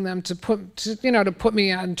expecting them to put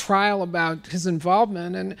me on trial about his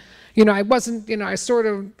involvement. And, you know, I wasn't, you know,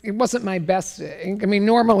 it wasn't my best day. I mean,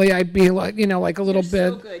 normally I'd be like, you know, like a little bit.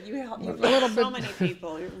 So good. You've helped so many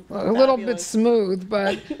people. A little bit smooth,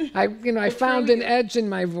 but I found an edge in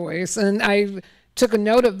my voice, and I took a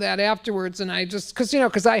note of that afterwards, and I just,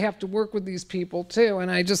 because I have to work with these people too,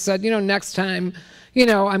 and I just said, you know, next time, you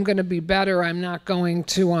know, I'm going to be better. I'm not going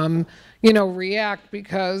to, you know, react,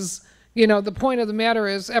 because, you know, the point of the matter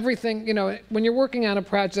is everything, you know, when you're working on a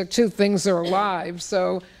project too, things are alive.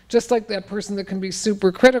 So just like that person that can be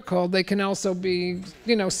super critical, they can also be,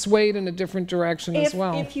 you know, swayed in a different direction as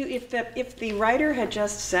well. If the writer had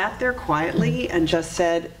just sat there quietly and just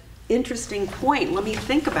said, interesting point, let me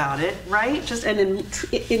think about it, right? Just and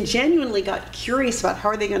genuinely got curious about how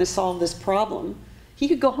are they going to solve this problem, he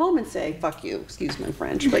could go home and say, fuck you, excuse my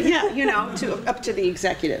French, but yeah, you know, up to the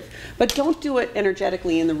executive. But don't do it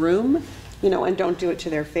energetically in the room, you know, and don't do it to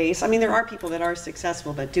their face. I mean, there are people that are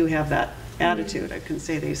successful that do have that attitude. I can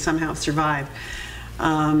say they somehow survive.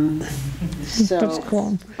 So That's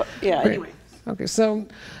cool. yeah. Great. Anyway. Okay, so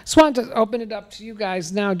just wanted to open it up to you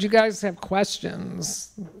guys now. Do you guys have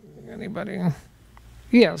questions? Anybody?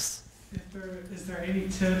 Yes. Is there any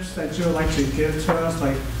tips that you would like to give to us,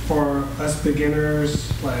 like for us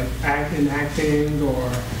beginners, like in acting or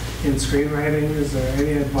in screenwriting? Is there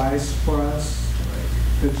any advice for us?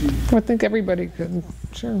 Like, that you I think everybody could.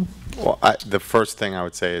 Sure. Well, the first thing I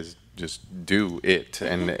would say is just do it,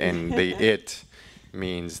 and the it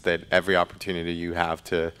means that every opportunity you have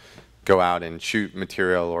to go out and shoot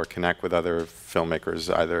material or connect with other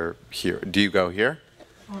filmmakers, either here. Do you go here?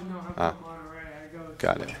 Oh no, I'm from Monterey. I go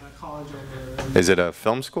Got to it. a college over. Is it a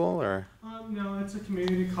film school or? No, it's a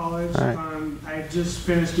community college. All right. I just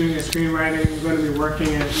finished doing a screenwriting. I'm going to be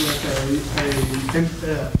working at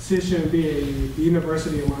a position to be a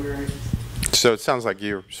University of Monterey. So it sounds like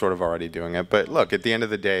you're sort of already doing it. But look, at the end of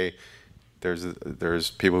the day,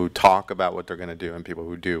 there's people who talk about what they're going to do and people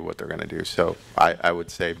who do what they're going to do. So I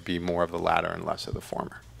would say be more of the latter and less of the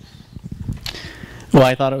former. Well,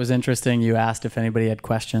 I thought it was interesting you asked if anybody had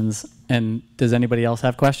questions. And does anybody else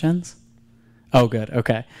have questions? Oh, good.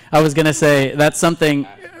 Okay. I was going to say that's something,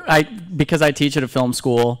 because I teach at a film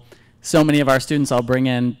school, so many of our students, I'll bring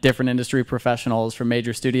in different industry professionals from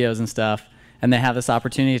major studios and stuff, and they have this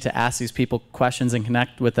opportunity to ask these people questions and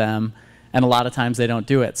connect with them, and a lot of times they don't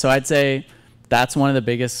do it. So I'd say that's one of the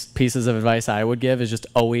biggest pieces of advice I would give is just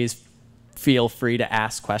always feel free to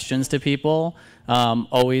ask questions to people.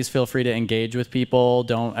 Always feel free to engage with people.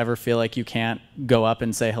 Don't ever feel like you can't go up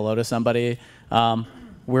and say hello to somebody.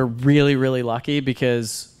 We're really, really lucky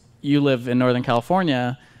because you live in Northern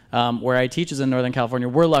California, where I teach is in Northern California.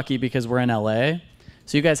 We're lucky because we're in LA.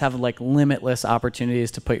 So you guys have like limitless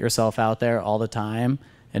opportunities to put yourself out there all the time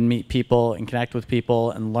and meet people and connect with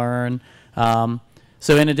people and learn.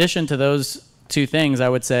 So in addition to those two things, I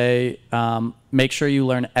would say make sure you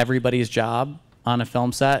learn everybody's job on a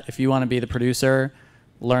film set. If you want to be the producer,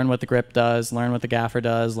 learn what the grip does, learn what the gaffer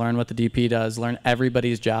does, learn what the DP does, learn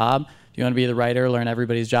everybody's job. If you want to be the writer, learn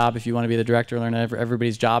everybody's job. If you want to be the director, learn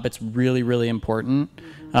everybody's job. It's really, really important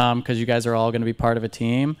because you guys are all going to be part of a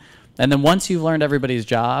team. And then once you've learned everybody's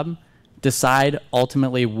job, decide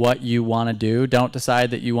ultimately what you want to do. Don't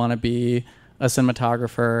decide that you want to be a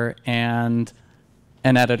cinematographer and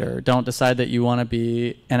an editor. Don't decide that you want to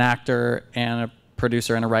be an actor and a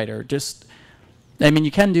producer and a writer. Just, I mean,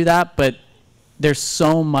 you can do that, but there's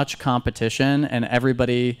so much competition and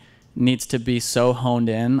everybody needs to be so honed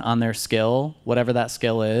in on their skill, whatever that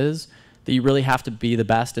skill is, that you really have to be the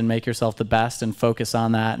best and make yourself the best and focus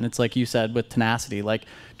on that. And it's like you said with tenacity, like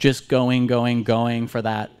just going for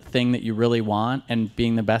that thing that you really want and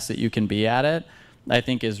being the best that you can be at it, I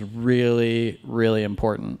think is really, really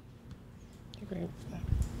important.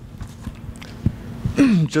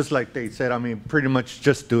 Just like they said, I mean, pretty much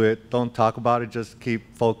just do it. Don't talk about it. Just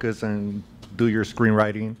keep focused and do your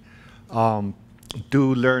screenwriting.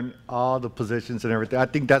 Do learn all the positions and everything. I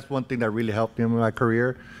think that's one thing that really helped me in my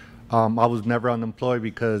career. I was never unemployed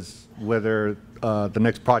because whether the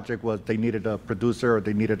next project was they needed a producer or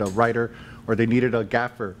they needed a writer or they needed a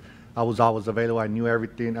gaffer, I was always available. I knew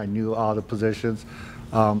everything. I knew all the positions.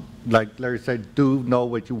 Like Larry said, do know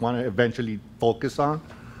what you want to eventually focus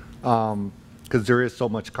on. Because there is so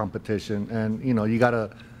much competition, and you know you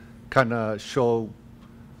gotta kind of show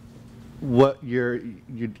what your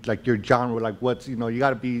genre, like what's, you know, you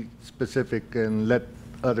gotta be specific and let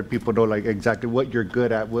other people know like exactly what you're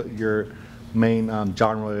good at, what your main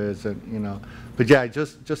genre is, and you know. But yeah,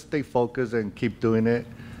 just stay focused and keep doing it,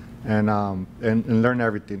 and learn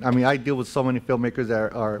everything. I mean, I deal with so many filmmakers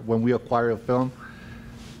that are when we acquire a film,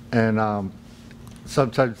 and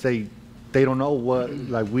sometimes they don't know what,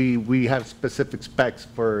 like we have specific specs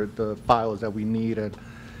for the files that we need, and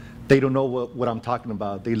they don't know what I'm talking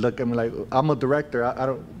about. They look at me like, I'm a director.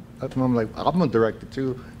 I'm like, I'm a director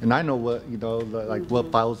too, and I know what, you know, like what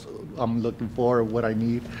files I'm looking for or what I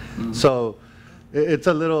need. So it's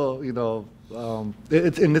a little, you know,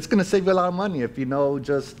 it's going to save you a lot of money if you know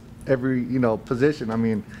just every, you know, position. I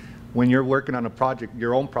mean, when you're working on a project,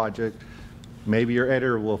 your own project, maybe your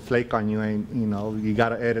editor will flake on you, and you know you got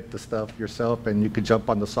to edit the stuff yourself, and you could jump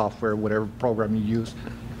on the software, whatever program you use,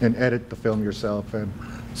 and edit the film yourself. And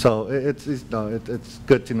so it's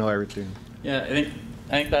good to know everything. Yeah, I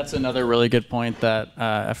think that's another really good point that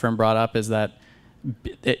Ephraim brought up, is that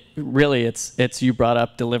it's you brought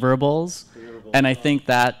up deliverables. And I think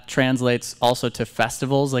that translates also to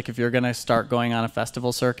festivals. Like if you're going to start going on a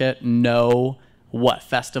festival circuit, know what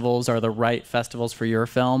festivals are the right festivals for your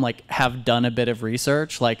film. Like have done a bit of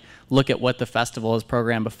research, like look at what the festival has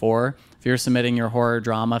programmed before. If you're submitting your horror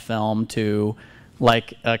drama film to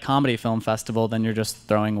like a comedy film festival, then you're just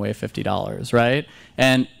throwing away $50, right?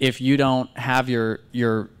 And if you don't have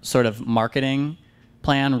your sort of marketing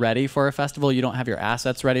plan ready for a festival, you don't have your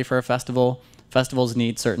assets ready for a festival. Festivals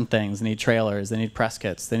need certain things. They need trailers, they need press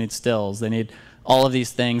kits, they need stills, they need all of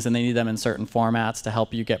these things, and they need them in certain formats to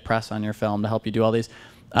help you get press on your film, to help you do all these.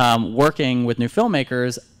 Working with new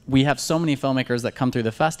filmmakers, we have so many filmmakers that come through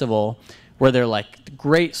the festival where they're like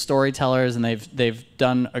great storytellers and they've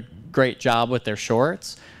done a great job with their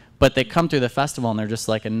shorts, but they come through the festival and they're just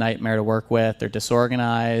like a nightmare to work with. They're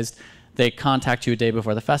disorganized. They contact you a day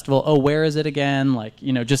before the festival. Oh, where is it again? Like,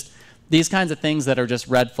 you know, just these kinds of things that are just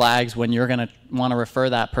red flags when you're going to want to refer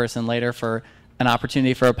that person later for an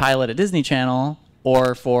opportunity for a pilot at Disney Channel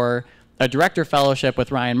or for a director fellowship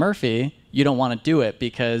with Ryan Murphy. You don't want to do it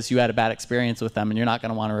because you had a bad experience with them, and you're not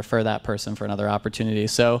going to want to refer that person for another opportunity.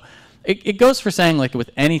 So it goes for saying, like, with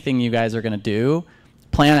anything you guys are going to do,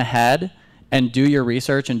 plan ahead and do your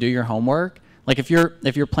research and do your homework. Like, if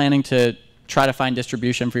you're planning to try to find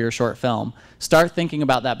distribution for your short film, start thinking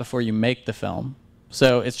about that before you make the film.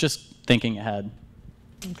 So it's just thinking ahead.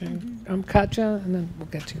 Okay. Katja, and then we'll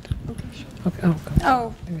get to you. Okay, sure. Okay. Oh,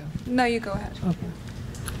 oh. No, you go ahead. Okay.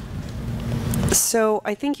 So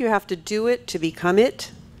I think you have to do it to become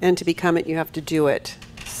it, and to become it, you have to do it.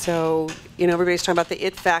 So, you know, everybody's talking about the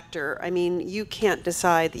it factor. I mean, you can't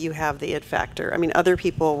decide that you have the it factor. I mean, other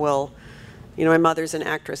people will. You know, my mother's an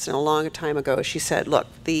actress, and a long time ago she said, look,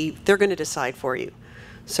 they're going to decide for you.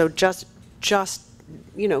 So just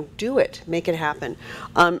you know, do it, make it happen.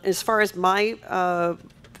 As far as my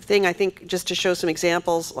thing, I think just to show some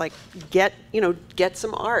examples, like get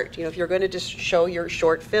some art. You know, if you're going to just show your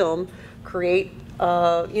short film, create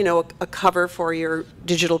you know, a cover for your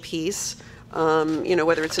digital piece. You know,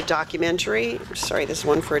 whether it's a documentary. Sorry, this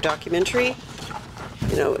one for a documentary.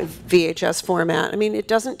 You know, VHS format. I mean, it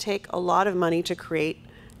doesn't take a lot of money to create,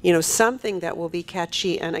 you know, something that will be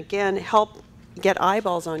catchy and again help get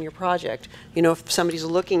eyeballs on your project. You know, if somebody's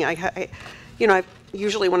looking, you know,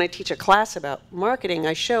 usually when I teach a class about marketing,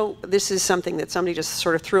 I show this is something that somebody just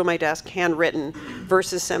sort of threw on my desk, handwritten,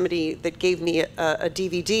 versus somebody that gave me a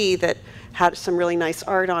DVD that had some really nice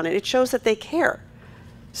art on it. It shows that they care.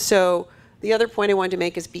 So the other point I wanted to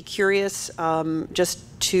make is be curious,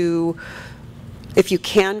 just to. If you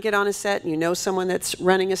can get on a set and you know someone that's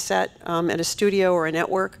running a set at a studio or a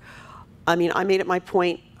network, I mean, I made it my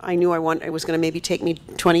point. I knew it was going to maybe take me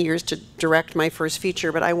 20 years to direct my first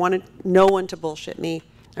feature, but I wanted no one to bullshit me.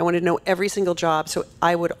 I wanted to know every single job. So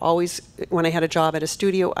I would always, when I had a job at a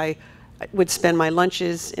studio, I would spend my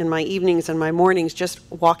lunches and my evenings and my mornings just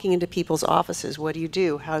walking into people's offices. What do you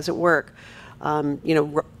do? How does it work? You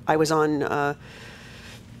know, I was on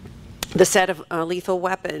the set of Lethal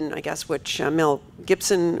Weapon, I guess, which Mel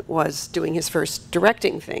Gibson was doing his first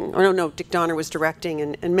directing thing. Or no, Dick Donner was directing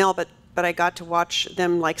and Mel, but I got to watch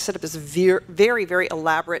them like set up this very, very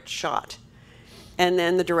elaborate shot. And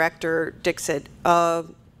then the director, Dick, said,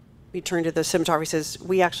 he turned to the cinematographer, he says,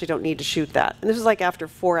 we actually don't need to shoot that. And this was like after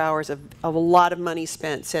 4 hours of a lot of money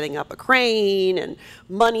spent setting up a crane and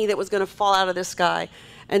money that was going to fall out of the sky.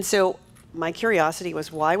 And so my curiosity was,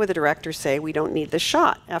 why would the director say we don't need this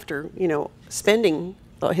shot after, you know,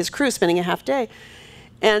 his crew spending a half day?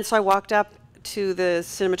 And so I walked up to the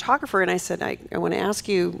cinematographer and I said, I want to ask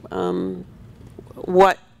you,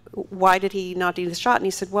 why did he not do the shot? And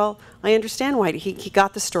he said, well, I understand why. He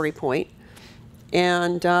got the story point,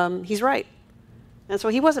 and he's right. And so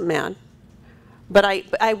he wasn't mad. But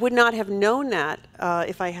I would not have known that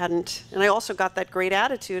if I hadn't. And I also got that great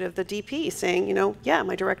attitude of the DP saying, you know, yeah,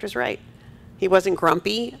 my director's right. He wasn't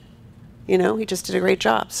grumpy, you know, he just did a great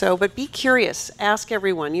job. So, but be curious, ask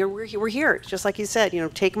everyone. We're here, just like you said, you know,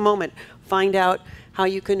 take a moment, find out how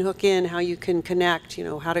you can hook in, how you can connect, you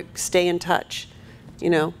know, how to stay in touch,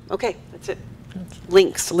 you know. Okay, that's it.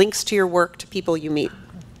 Links to your work, to people you meet.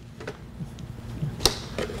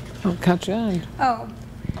 Oh, Katja. Oh,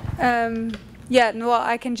 yeah, well,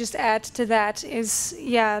 I can just add to that is,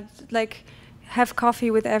 yeah, like, have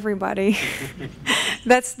coffee with everybody.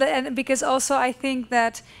 And because also I think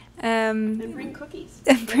that and bring cookies.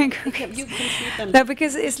 And bring cookies. You can treat them. No,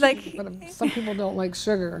 because it's like But some people don't like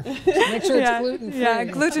sugar. So make sure it's gluten-free. Yeah,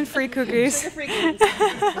 gluten-free cookies. Sugar-free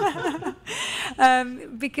cookies.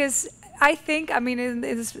 Because I think, I mean,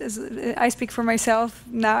 I speak for myself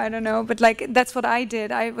now. I don't know, but like that's what I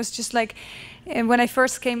did. I was just like, and when I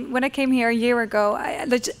came here a year ago,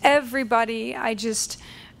 everybody, I just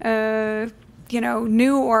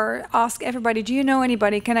new, or ask everybody, do you know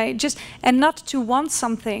anybody? Can I just, and not to want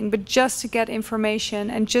something, but just to get information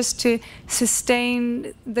and just to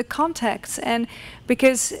sustain the contacts. And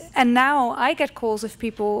now I get calls of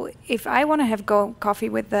people if I want to have coffee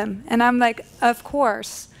with them, and I'm like, of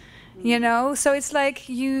course, so it's like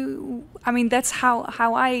that's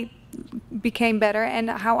how I became better and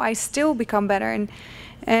how I still become better.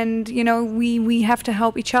 And we have to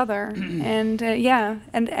help each other, and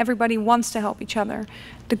and everybody wants to help each other,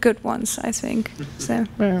 the good ones, I think. So.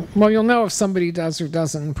 Well, you'll know if somebody does or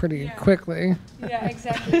doesn't pretty quickly. Yeah,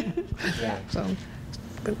 exactly. Yeah. So,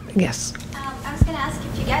 yes. I was going to ask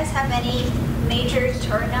if you guys have any major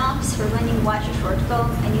turn-offs for when you watch a short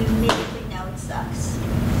film and you immediately know it sucks.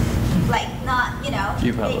 Like not,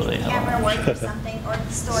 You probably making camera work or something, or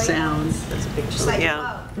the story. Sound. That's a big Just like,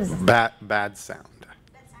 yeah. whoa, this is Bad sound.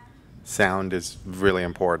 Sound is really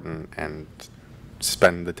important, and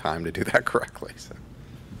spend the time to do that correctly. So.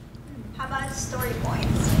 How about story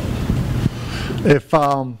points? If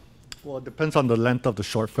well, it depends on the length of the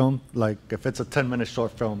short film. Like if it's a 10-minute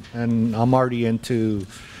short film and I'm already into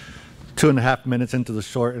 2.5 minutes into the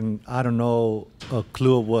short and I don't know a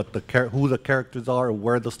clue of what who the characters are or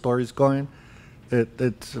where the story's going,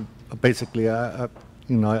 it's basically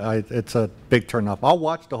it's a big turnoff. I'll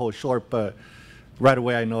watch the whole short, but right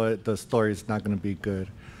away I know the story is not going to be good.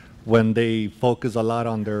 When they focus a lot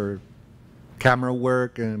on their camera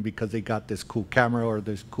work, and because they got this cool camera or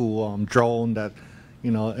this cool drone that,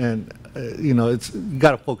 it's you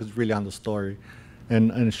got to focus really on the story.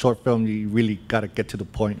 And in a short film, you really got to get to the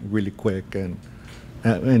point really quick,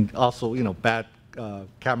 and also bad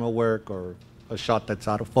camera work or a shot that's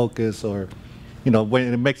out of focus, or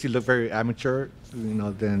when it makes you look very amateur,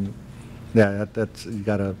 then that's you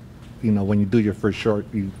gotta. When you do your first short,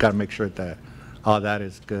 you got to make sure that all that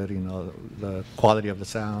is good, the quality of the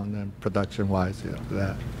sound and production-wise,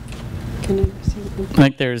 that. Can I I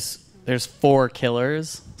think there's 4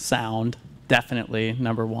 killers. Sound, definitely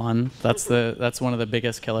number 1. That's one of the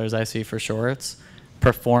biggest killers I see for shorts.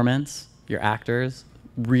 Performance, your actors,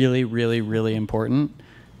 really, really, really important.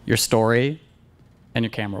 Your story, and your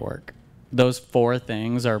camera work. Those 4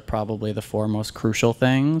 things are probably the 4 most crucial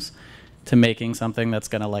things to making something that's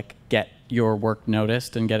going to get your work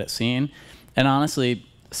noticed and get it seen. And honestly,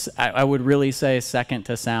 I would really say second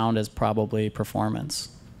to sound is probably performance.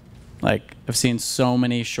 I've seen so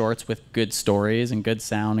many shorts with good stories and good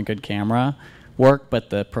sound and good camera work, but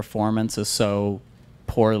the performance is so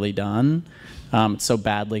poorly done. It's so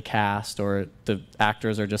badly cast, or the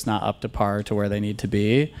actors are just not up to par to where they need to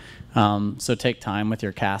be. So take time with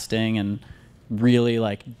your casting and really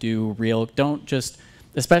do real, don't just,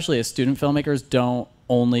 especially as student filmmakers, don't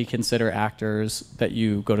only consider actors that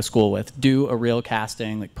you go to school with. Do a real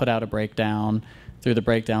casting, put out a breakdown through the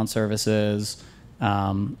breakdown services,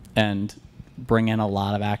 and bring in a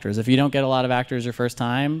lot of actors. If you don't get a lot of actors your first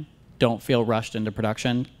time, don't feel rushed into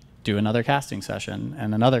production. Do another casting session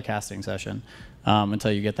and another casting session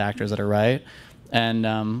until you get the actors that are right.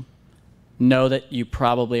 And know that you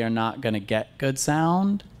probably are not going to get good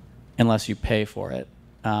sound unless you pay for it.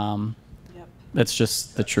 That's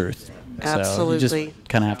just the truth. Absolutely. So you just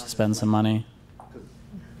kind of have to spend some money.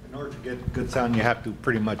 In order to get good sound, you have to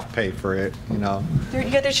pretty much pay for it,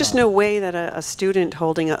 There's just no way that a student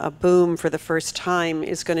holding a boom for the first time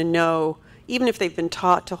is going to know, even if they've been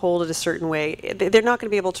taught to hold it a certain way, they're not going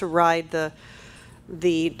to be able to ride the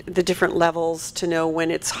different levels to know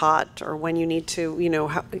when it's hot or when you need to,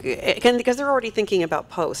 again, because they're already thinking about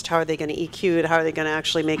post. How are they going to EQ it? How are they going to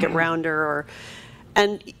actually make it rounder?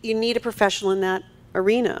 And you need a professional in that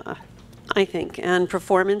arena, I think. And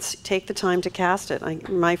performance, take the time to cast it.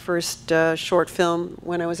 My first short film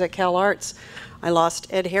when I was at Cal Arts, I lost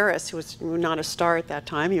Ed Harris, who was not a star at that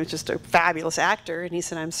time. He was just a fabulous actor, and he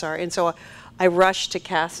said, "I'm sorry." And so I rushed to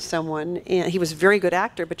cast someone, and he was a very good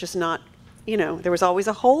actor, but just not, there was always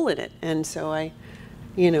a hole in it. And so I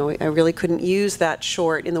really couldn't use that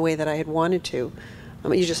short in the way that I had wanted to.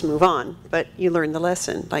 You just move on, but you learn the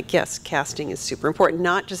lesson. Yes, casting is super important.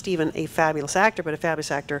 Not just even a fabulous actor, but a fabulous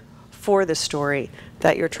actor for the story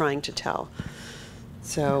that you're trying to tell.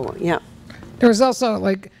 So, yeah. There was also,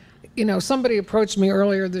 somebody approached me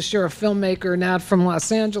earlier this year, a filmmaker, not from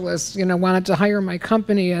Los Angeles, wanted to hire my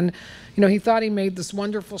company, and, he thought he made this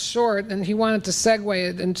wonderful short, and he wanted to segue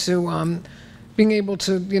it into being able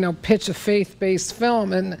to, pitch a faith-based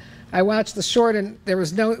film. And I watched the short, and it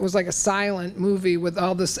was like a silent movie with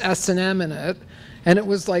all this S&M in it. And it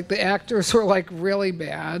was the actors were really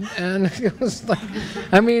bad. And it was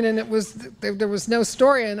and there was no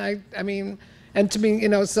story. And And to me,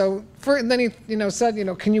 and then he,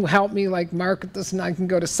 said, can you help me like market this and I can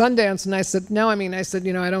go to Sundance? And I said, no, I said,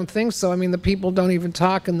 I don't think so. The people don't even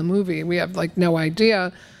talk in the movie. We have like no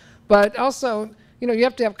idea. But also, you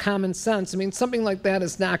have to have common sense. Something like that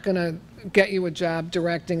is not going to get you a job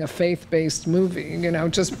directing a faith-based movie,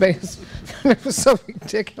 just based, it was so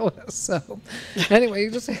ridiculous. So anyway,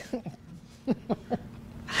 you just,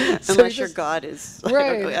 unless your God is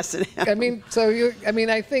right. S&M.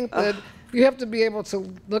 I think that you have to be able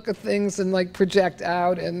to look at things and like project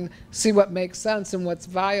out and see what makes sense and what's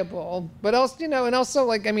viable. But also,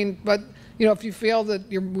 if you feel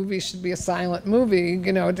that your movie should be a silent movie,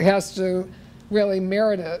 it has to really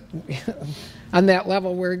merit it on that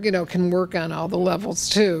level where, can work on all the levels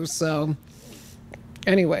too. So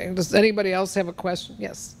anyway, does anybody else have a question?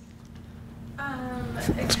 Yes.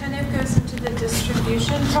 It kind of goes into the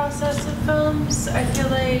distribution process of films. I feel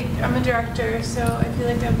like I'm a director, so I feel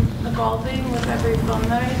like I'm evolving with every film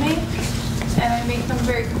that I make, and I make them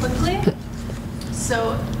very quickly.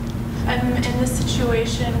 So I'm in this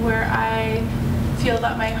situation where I feel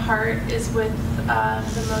that my heart is with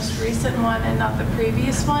the most recent one and not the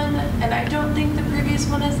previous one, and I don't think the previous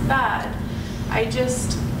one is bad. I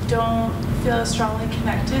just don't feel as strongly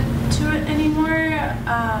connected to it anymore.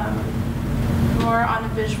 More on a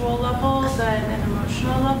visual level than an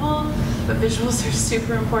emotional level, but visuals are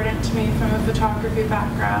super important to me from a photography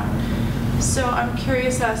background. So I'm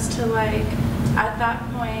curious as to at that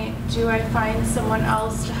point, do I find someone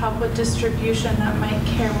else to help with distribution that might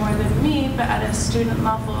care more than me, but at a student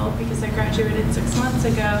level, because I graduated 6 months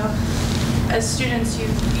ago. As students,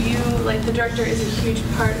 you like the director is a huge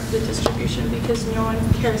part of the distribution because no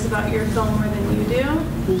one cares about your film more than you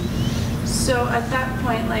do. So at that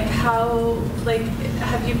point,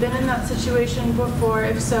 have you been in that situation before?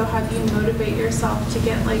 If so, how do you motivate yourself to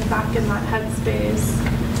get back in that headspace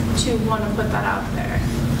to want to put that out there?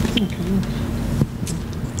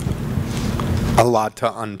 A lot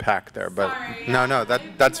to unpack there, but Sorry, no,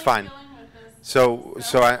 that's fine. So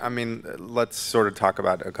let's sort of talk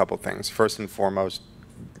about a couple things. First and foremost,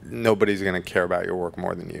 nobody's going to care about your work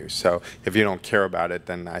more than you. So if you don't care about it,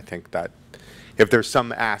 then I think that if there's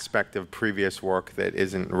some aspect of previous work that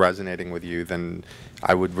isn't resonating with you, then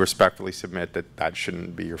I would respectfully submit that that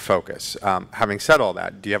shouldn't be your focus. Having said all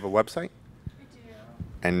that, do you have a website? I do.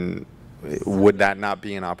 And would that not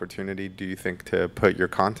be an opportunity, do you think, to put your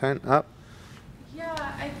content up? Yeah,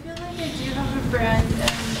 I feel like I do have a brand.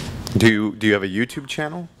 And do you have a YouTube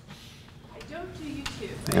channel? I don't do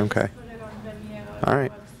YouTube. Okay. Just put it on Vimeo and All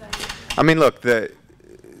right. website. Look, the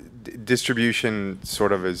distribution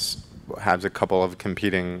sort of has a couple of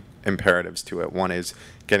competing imperatives to it. One is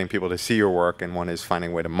getting people to see your work, and one is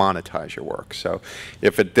finding a way to monetize your work. So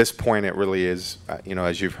if at this point it really is,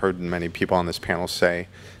 as you've heard many people on this panel say,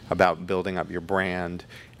 about building up your brand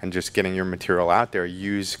and just getting your material out there,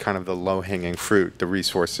 use kind of the low-hanging fruit, the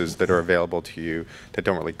resources that are available to you that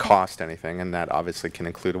don't really cost anything, and that obviously can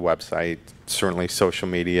include a website, certainly social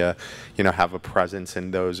media, have a presence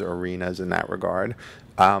in those arenas in that regard.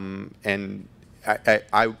 And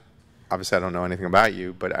I obviously I don't know anything about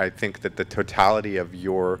you, but I think that the totality of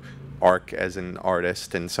your arc as an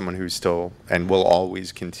artist and someone who's still and will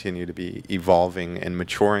always continue to be evolving and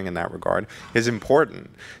maturing in that regard is important.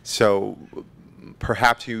 So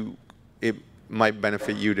perhaps it might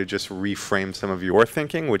benefit you to just reframe some of your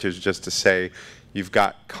thinking, which is just to say you've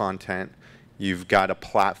got content, you've got a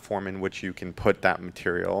platform in which you can put that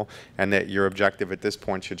material, and that your objective at this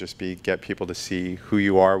point should just be get people to see who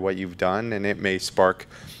you are, what you've done, and it may spark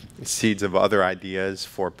seeds of other ideas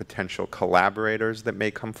for potential collaborators that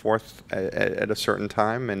may come forth at a certain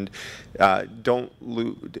time. And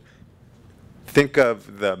think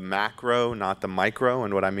of the macro, not the micro.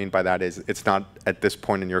 And what I mean by that is it's not at this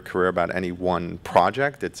point in your career about any one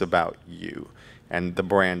project. It's about you. And the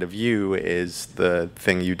brand of you is the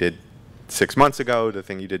thing you did 6 months ago, the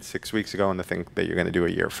thing you did 6 weeks ago, and the thing that you're going to do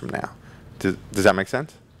a year from now. Does that make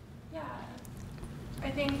sense? Yeah.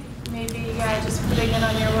 I think maybe, just putting it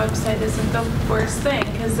on your website isn't the worst thing,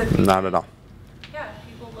 because if not at all. Yeah, if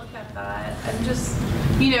people look at that, I'm just,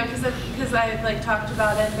 because I talked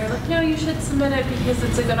about it, and they're like, no, you should submit it because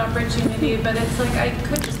it's a good opportunity, but it's I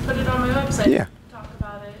could just put it on my website and talk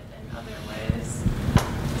about it in other ways.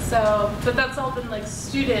 So, but that's all been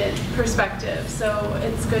student perspective, so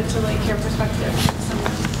it's good to hear perspective from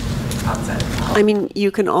someone outside.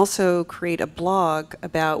 You can also create a blog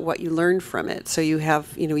about what you learned from it. So you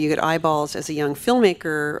have, you get eyeballs as a young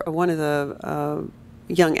filmmaker. One of the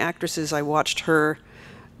young actresses, I watched her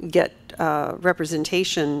get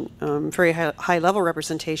representation, very high level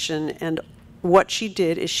representation, and what she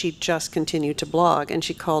did is she just continued to blog, and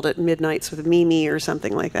she called it Midnights with Mimi or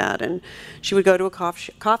something like that. And she would go to a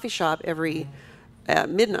coffee shop every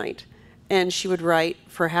midnight, and she would write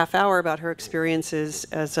for a half hour about her experiences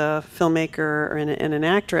as a filmmaker and an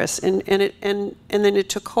actress, and then it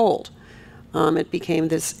took hold. It became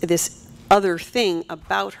this other thing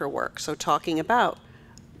about her work. So talking about,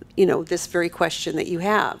 you know, this very question that you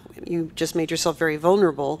have, you just made yourself very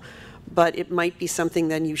vulnerable, but it might be something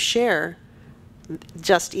then you share.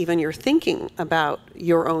 Just even your thinking about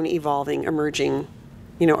your own evolving, emerging,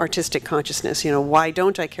 you know, artistic consciousness. You know, why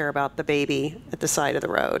don't I care about the baby at the side of the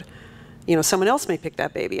road? You know, someone else may pick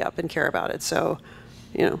that baby up and care about it. So,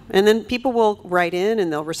 you know, and then people will write in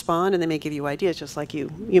and they'll respond and they may give you ideas, just like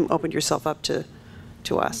you opened yourself up to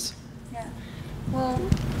us. Yeah. Well,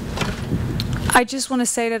 I just want to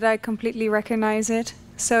say that I completely recognize it.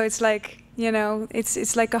 So it's like, you know,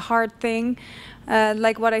 it's like a hard thing.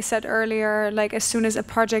 Like what I said earlier, like as soon as a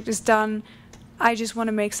project is done, I just want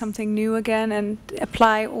to make something new again and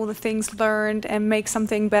apply all the things learned and make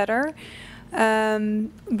something better,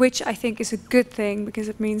 which I think is a good thing, because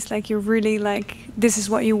it means like you're really like, this is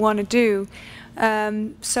what you want to do.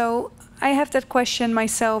 So I have that question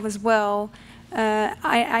myself as well.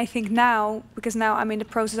 I think now, because now I'm in the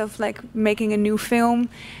process of like making a new film,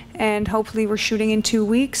 and hopefully we're shooting in 2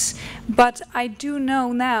 weeks. But I do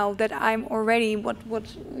know now that I'm already, what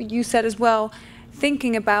you said as well,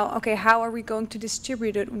 thinking about, okay, how are we going to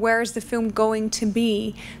distribute it? Where is the film going to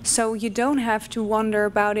be? So you don't have to wonder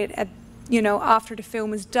about it at, you know, after the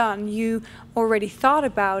film is done. You already thought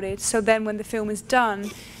about it. So then when the film is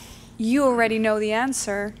done, you already know the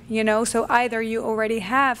answer, you know, so either you already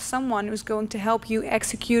have someone who's going to help you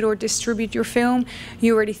execute or distribute your film,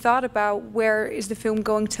 you already thought about where is the film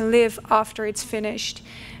going to live after it's finished,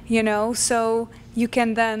 you know, so you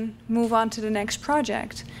can then move on to the next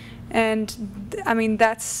project. And I mean,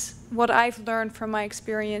 that's what I've learned from my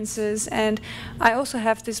experiences. And I also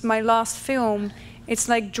have this, my last film, it's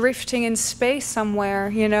like drifting in space somewhere,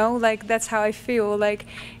 you know, like that's how I feel. Like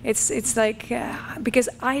it's like, because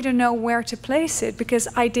I don't know where to place it, because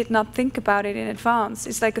I did not think about it in advance.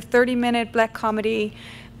 It's like a 30-minute black comedy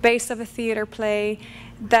based off a theater play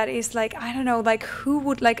that is like, I don't know, like who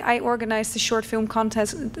would, like I organized the short film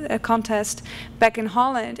contest back in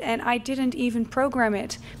Holland, and I didn't even program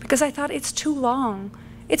it because I thought it's too long.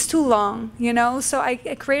 It's too long, you know, so I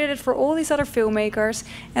created it for all these other filmmakers,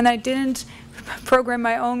 and I didn't program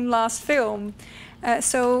my own last film.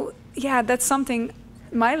 So yeah, that's something,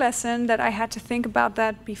 my lesson, that I had to think about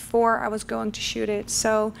that before I was going to shoot it.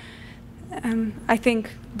 So I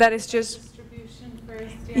think that is just distribution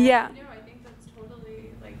first. Yeah. No, I think that's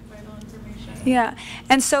totally like vital information. Yeah,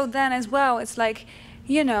 and so then as well, it's like,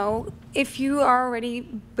 you know, if you already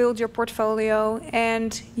build your portfolio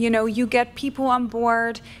and, you know, you get people on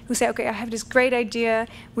board who say, okay, I have this great idea,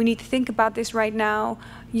 we need to think about this right now,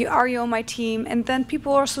 are you on my team? And then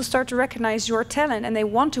people also start to recognize your talent and they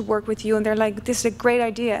want to work with you, and they're like, this is a great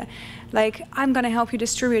idea. Like, I'm going to help you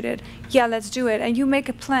distribute it. Yeah, let's do it. And you make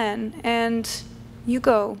a plan and you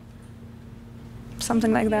go.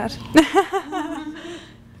 Something like that.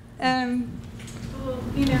 Well,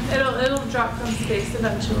 you know, it'll drop from space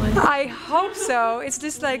eventually. I hope so. It's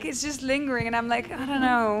just like, it's just lingering, and I'm like, I don't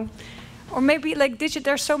know. Or maybe like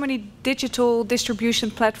there's so many digital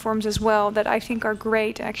distribution platforms as well that I think are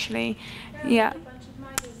great, actually. Yeah.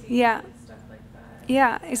 Yeah.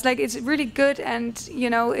 Yeah, it's like, it's really good, and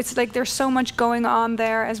you know, it's like there's so much going on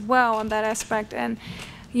there as well on that aspect. And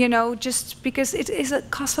you know, just because it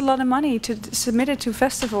costs a lot of money to submit it to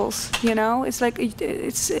festivals, you know, it's like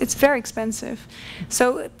it's very expensive.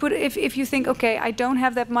 So if you think, okay, I don't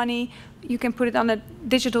have that money, you can put it on a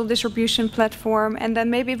digital distribution platform, and then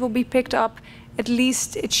maybe it will be picked up. At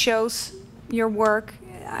least it shows your work.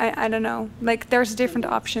 I don't know, like there's different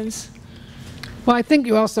options. Well, I think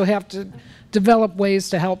you also have to develop ways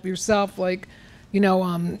to help yourself, like, you know,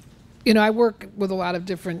 I work with a lot of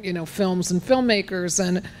different, you know, films and filmmakers,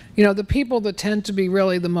 and, you know, the people that tend to be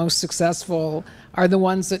really the most successful are the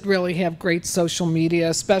ones that really have great social media,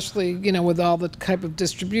 especially, you know, with all the type of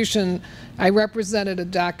distribution. I represented a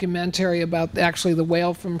documentary about actually the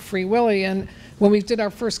whale from Free Willy, and when we did our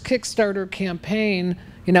first Kickstarter campaign,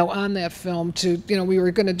 you know, on that film to, you know, we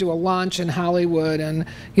were going to do a launch in Hollywood and,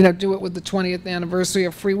 you know, do it with the 20th anniversary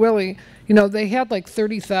of Free Willy, you know, they had like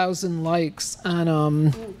 30,000 likes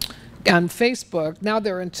on Facebook. Now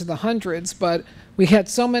they're into the hundreds, but we had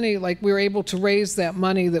so many, like we were able to raise that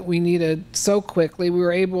money that we needed so quickly. We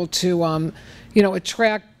were able to, you know,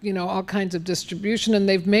 attract, you know, all kinds of distribution, and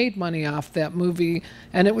they've made money off that movie.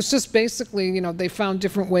 And it was just basically, you know, they found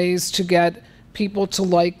different ways to get people to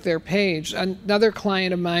like their page. Another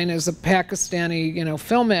client of mine is a Pakistani,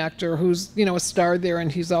 film actor who's, a star there,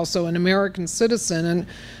 and he's also an American citizen.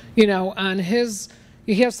 And, on his,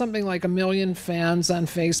 he has something like 1 million fans on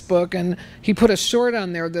Facebook, and he put a short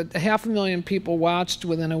on there that 500,000 people watched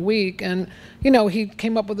within a week. And, he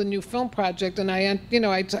came up with a new film project, and I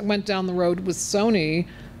went down the road with Sony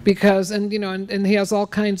because, and he has all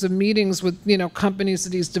kinds of meetings with, companies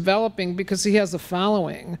that he's developing because he has a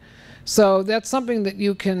following. So that's something that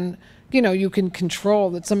you can, you can control.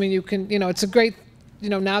 That's something you can, it's a great,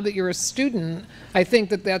 now that you're a student, I think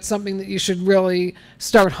that that's something that you should really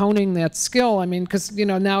start honing that skill. I mean, because,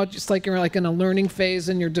 now it's just like you're like in a learning phase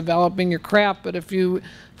and you're developing your craft. But if you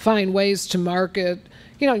find ways to market,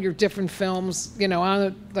 your different films,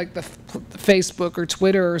 on like the Facebook or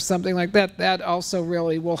Twitter or something like that, that also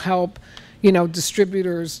really will help,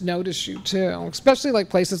 distributors notice you too, especially like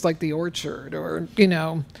places like the Orchard or,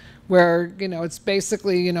 where, it's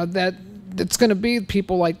basically, that it's going to be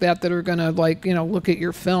people like that that are going to like, look at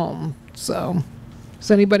your film. So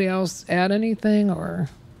does anybody else add anything or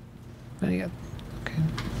any, okay.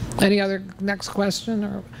 Any other next question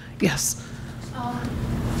or yes?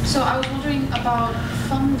 So I was wondering about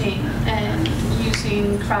funding and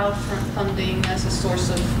using crowdfunding as a source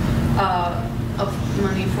of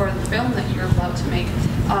money for the film that you're about to make.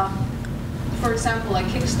 For example, like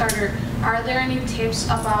Kickstarter, are there any tips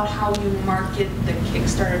about how you market the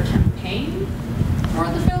Kickstarter campaign for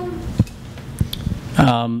the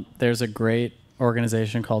film? There's a great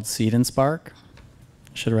organization called Seed and Spark.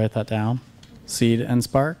 Should write that down. Seed and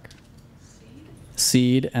Spark.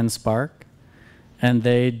 Seed and Spark. And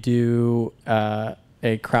they do a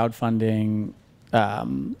crowdfunding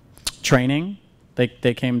training.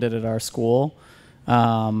 They came to it at our school.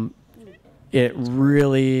 It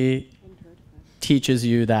really teaches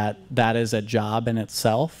you that that is a job in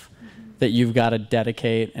itself that you've got to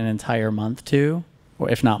dedicate an entire month to, or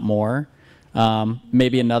if not more.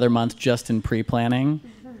 Maybe another month just in pre-planning.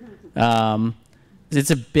 It's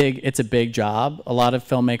a big job. A lot of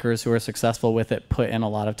filmmakers who are successful with it put in a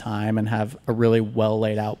lot of time and have a really well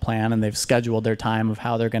laid out plan, and they've scheduled their time of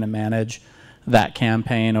how they're going to manage that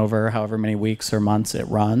campaign over however many weeks or months it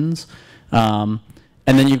runs. And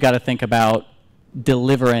then you've got to think about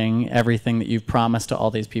delivering everything that you've promised to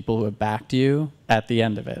all these people who have backed you at the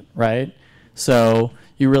end of it, right? So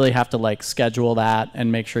you really have to like schedule that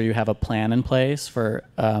and make sure you have a plan in place for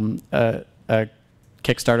a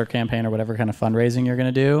Kickstarter campaign or whatever kind of fundraising you're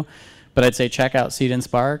going to do. But I'd say check out Seed and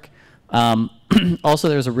Spark. Also,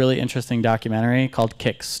 there's a really interesting documentary called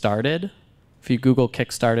Kickstarted. If you Google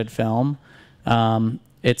Kickstarted film,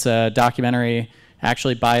 it's a documentary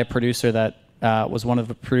actually by a producer that was one of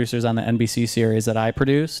the producers on the NBC series that I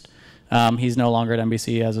produced. He's no longer at NBC,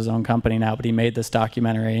 he has his own company now, but he made this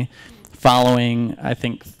documentary following, I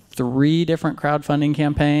think, 3 different crowdfunding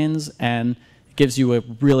campaigns, and it gives you a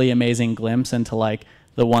really amazing glimpse into like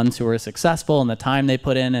the ones who were successful and the time they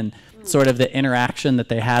put in and sort of the interaction that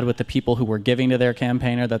they had with the people who were giving to their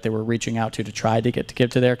campaign or that they were reaching out to try to get to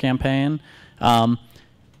give to their campaign.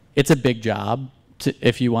 It's a big job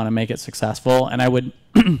if you want to make it successful, and I would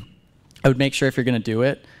I would make sure if you're going to do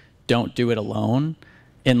it, don't do it alone.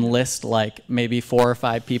 Enlist like maybe 4 or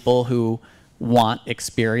 5 people who want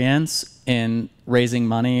experience in raising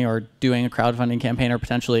money or doing a crowdfunding campaign or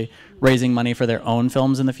potentially raising money for their own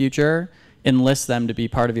films in the future. Enlist them to be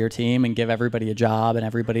part of your team and give everybody a job and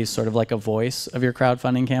everybody's sort of like a voice of your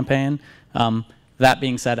crowdfunding campaign. That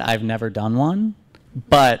being said, I've never done one,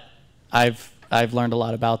 but I've learned a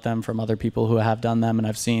lot about them from other people who have done them, and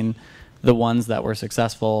I've seen the ones that were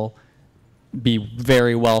successful be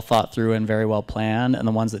very well thought through and very well planned, and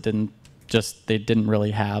the ones that didn't, they didn't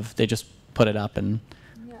really have, they just put it up and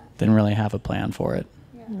didn't really have a plan for it.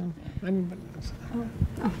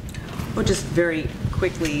 Well, just very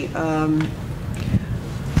quickly, I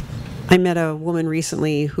met a woman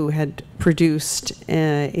recently who had produced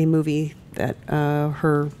a movie that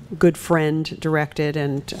her good friend directed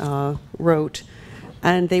and wrote,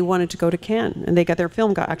 and they wanted to go to Cannes, and their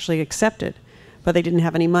film got actually accepted, but they didn't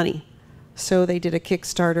have any money. So they did a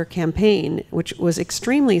Kickstarter campaign, which was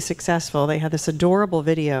extremely successful. They had this adorable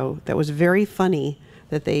video that was very funny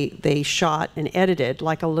that they shot and edited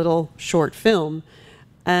like a little short film.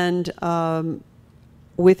 And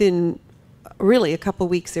within really a couple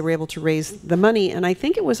weeks, they were able to raise the money. And I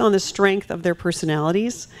think it was on the strength of their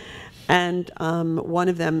personalities. And one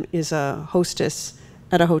of them is a hostess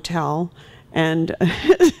at a hotel. And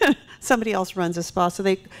somebody else runs a spa. So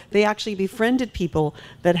they actually befriended people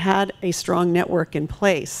that had a strong network in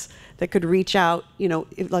place that could reach out,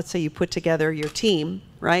 if, let's say you put together your team,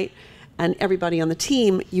 right? and everybody on the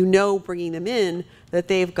team, you know, bringing them in, that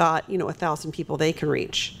they've got, you know, 1,000 people they can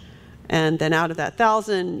reach. And then out of that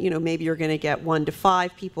 1,000, you know, maybe you're going to get 1 to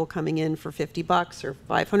 5 people coming in for $50 or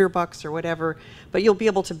 $500 or whatever, but you'll be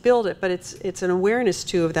able to build it. But it's an awareness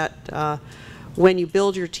too of that when you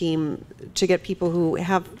build your team, to get people who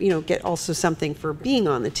have, you know, get also something for being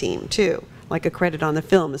on the team too, like a credit on the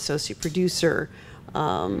film, associate producer.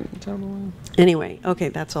 Anyway, okay,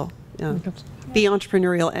 that's all. Be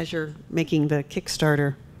entrepreneurial as you're making the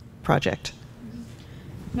Kickstarter project.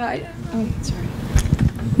 No, sorry.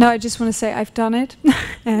 No, I just want to say I've done it,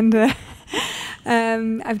 and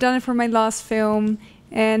I've done it for my last film,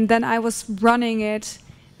 and then I was running it,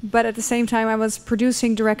 but at the same time I was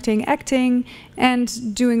producing, directing, acting,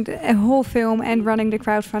 and doing a whole film and running the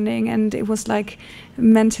crowdfunding, and it was like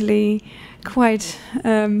mentally quite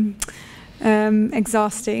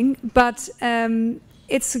exhausting. But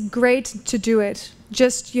it's great to do it.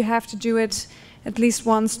 Just you have to do it at least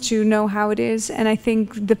once to know how it is. And I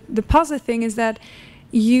think the positive thing is that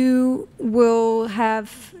you will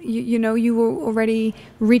have, you know, you will already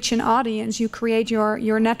reach an audience. You create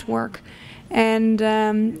your network. And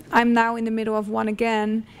I'm now in the middle of one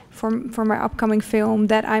again for my upcoming film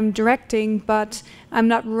that I'm directing, but I'm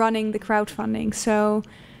not running the crowdfunding. So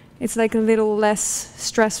it's like a little less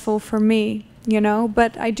stressful for me, you know.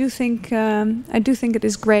 But I do think it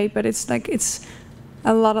is great. But it's like it's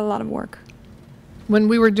a lot of work. When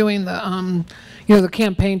we were doing the you know, the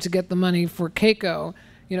campaign to get the money for Keiko,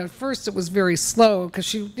 you know, at first it was very slow because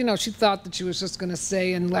she, you know, she thought that she was just going to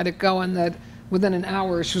say and let it go, and that within an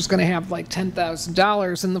hour she was going to have like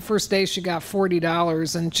 $10,000. And the first day she got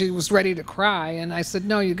 $40, and she was ready to cry. And I said,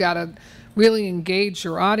 no, you got to really engage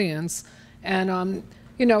your audience. And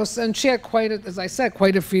you know, and she had quite, as I said,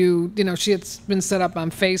 quite a few. You know, she had been set up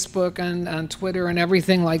on Facebook and on Twitter and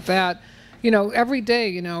everything like that. You know, every day,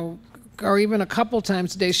 you know, or even a couple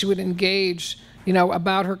times a day, she would engage, you know,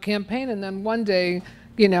 about her campaign. And then one day,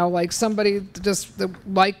 you know, like somebody just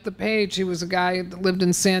liked the page. He was a guy that lived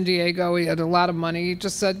in San Diego. He had a lot of money. He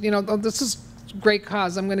just said, you know, oh, this is a great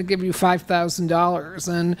cause. I'm going to give you $5,000.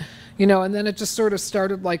 And, you know, and then it just sort of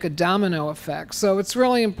started like a domino effect. So it's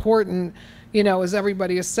really important, you know, as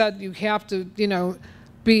everybody has said, you have to, you know,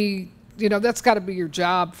 be, you know, that's got to be your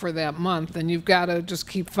job for that month, and you've got to just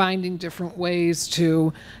keep finding different ways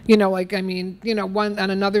to, you know, like, I mean, you know, on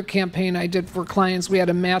another campaign I did for clients, we had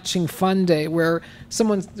a matching fund day where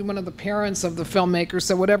one of the parents of the filmmaker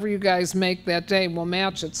said, whatever you guys make that day, we'll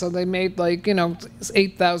match it. So they made like, you know,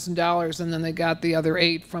 $8,000, and then they got the other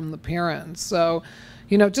 $8,000 from the parents. So,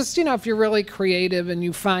 you know, just, you know, if you're really creative and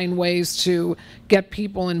you find ways to get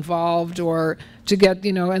people involved or to get,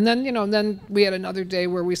 you know, and then, you know, and then we had another day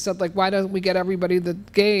where we said, like, why don't we get everybody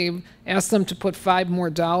that gave, ask them to put $5 more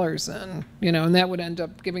in, you know, and that would end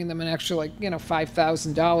up giving them an extra, like, you know,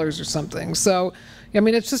 $5,000 or something. So, I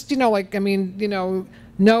mean, it's just, you know, like, I mean, you know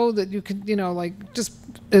that you could, you know, like, just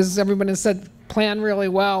as everyone has said, plan really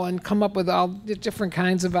well and come up with all the different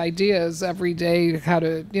kinds of ideas every day how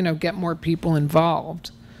to, you know, get more people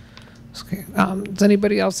involved. Okay. Does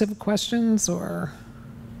anybody else have questions or?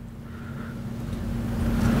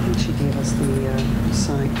 I think she gave us the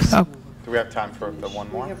sign. Oh. Do we have time for the one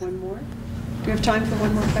more? Do we have one more? Do we have time for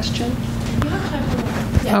one more question? You have time for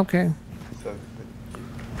one. Yeah. Okay. So,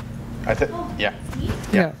 yeah.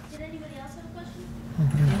 Yeah. Did anybody else have a question?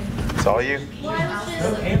 It's all you. Well, I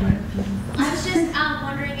was just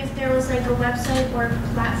wondering if there was like a website or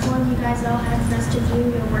platform you guys all had for us to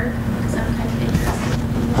view your work, because I'm kind of interested in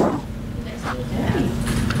what you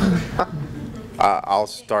guys do. I'll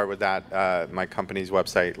start with that. My company's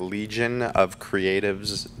website,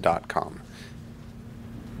 legionofcreatives.com.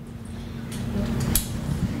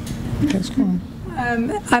 That's cool.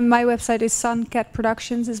 My website is Suncat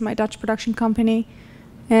Productions, is my Dutch production company,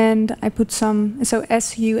 and I put some, so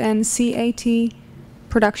SUNCAT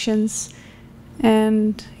Productions,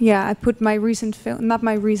 and yeah, I put my recent film, not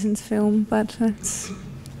my recent film, but it's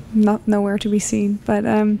not nowhere to be seen, but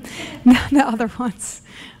the other ones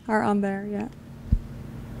are on there, yeah.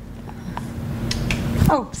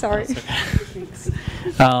 Oh, sorry.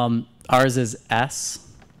 Ours is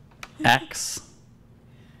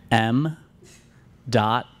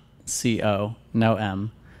SXM.co, no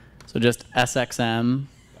M. So just SXM.co.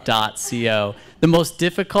 The most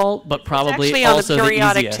difficult, but probably it's actually also on the the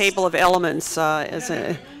periodic easiest. table of elements.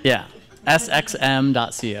 Yeah,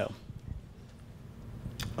 SXM.co.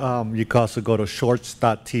 You can also go to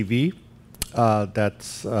shorts.tv.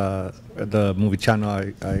 That's the movie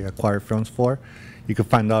channel I acquire films for. You can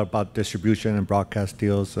find out about distribution and broadcast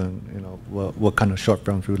deals, and you know what kind of short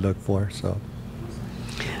films we look for. So,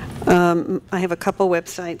 I have a couple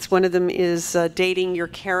websites. One of them is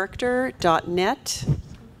datingyourcharacter.net,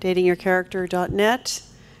 datingyourcharacter.net.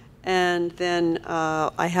 And then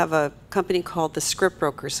I have a company called The Script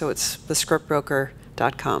Broker, so it's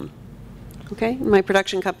thescriptbroker.com. Okay, my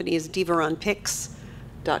production company is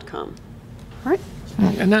divaronpics.com. All right.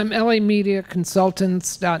 And I'm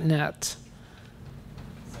LAmediaconsultants.net.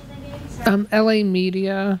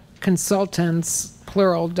 LAmediaconsultants,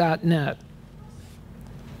 plural.net.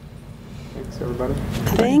 Thanks, everybody.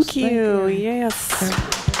 Thank you. Yes.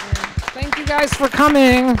 Thank you guys for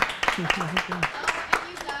coming.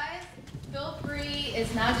 Feel free,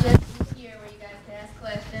 it's not just here where you guys can ask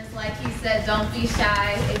questions. Like he said, don't be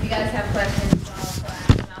shy. If you guys have questions, you can also ask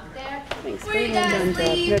them out there. Thanks. Before you guys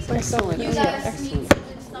leave, That's excellent. you guys need to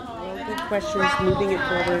just Good questions, moving it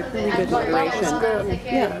forward, really good iteration.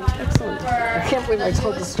 Yeah, excellent. I can't believe I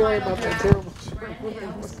told the story about that terrible.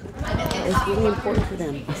 It's really important for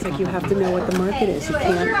them. It's like you have to know what the market is. You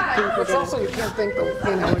can't think It's also, you can't think that,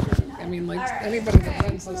 you know, I mean, like, anybody that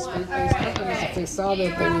runs those street-based companies, if they saw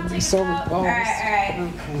that, they would be so repulsed.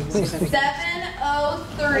 Okay.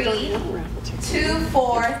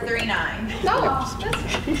 703-2439. No,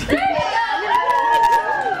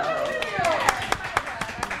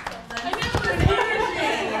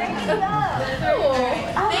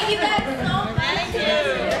 thank you guys so much.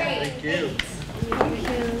 Thank you.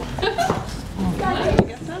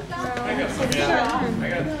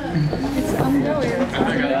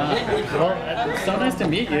 Well, it's so nice to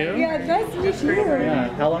meet you. Yeah, nice to meet you.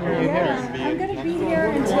 Yeah. How long are you here? I'm going to be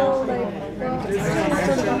here until, like, well, it's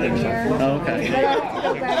sort of up in here. Oh, okay. But I have to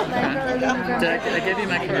go back, like, early November. Did I give you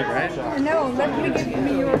my card, right? No, let me give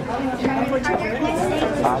me your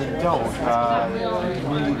I don't.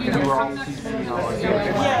 We were all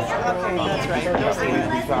Yes, okay, that's right.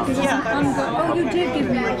 Oh, you did give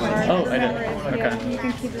me your card. Oh, I did. Okay. You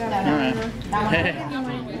can keep that. All right.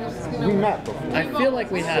 Hey. We met before. I feel like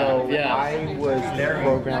we have, So yeah. I was the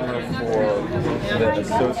programmer for the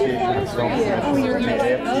Association of Film Commissioners and the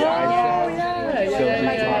FCI show. So we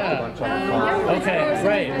talked a bunch on the phone. Okay,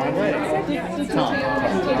 right. Tom.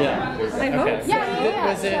 Yeah. Okay.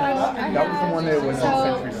 Was it? That was the one that was in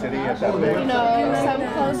Century City at that big. Some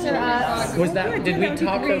closer up. Was that? Did we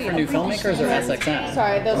talk though for new filmmakers or SXM?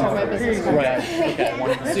 Sorry, those are my business cards. Right.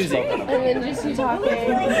 Okay. Susie. And then just you talking.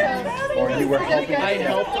 Or you were helping. I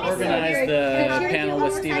helped organize the panel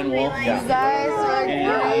with Stephen Wolf. You guys are great.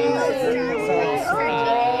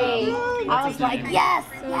 I was like, yes,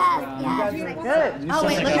 yes, yes. Good. Oh,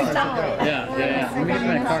 wait, look at Tom. Yeah. Let me give you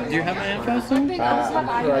my card. Do you have my info soon? I'm sure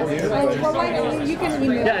I do. You can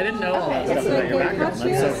email. Yeah, I didn't know all that stuff about your background. That's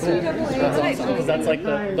so cool. That's awesome. Because that's like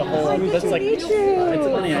the whole. That's like. It's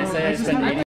funny. I say I spend 80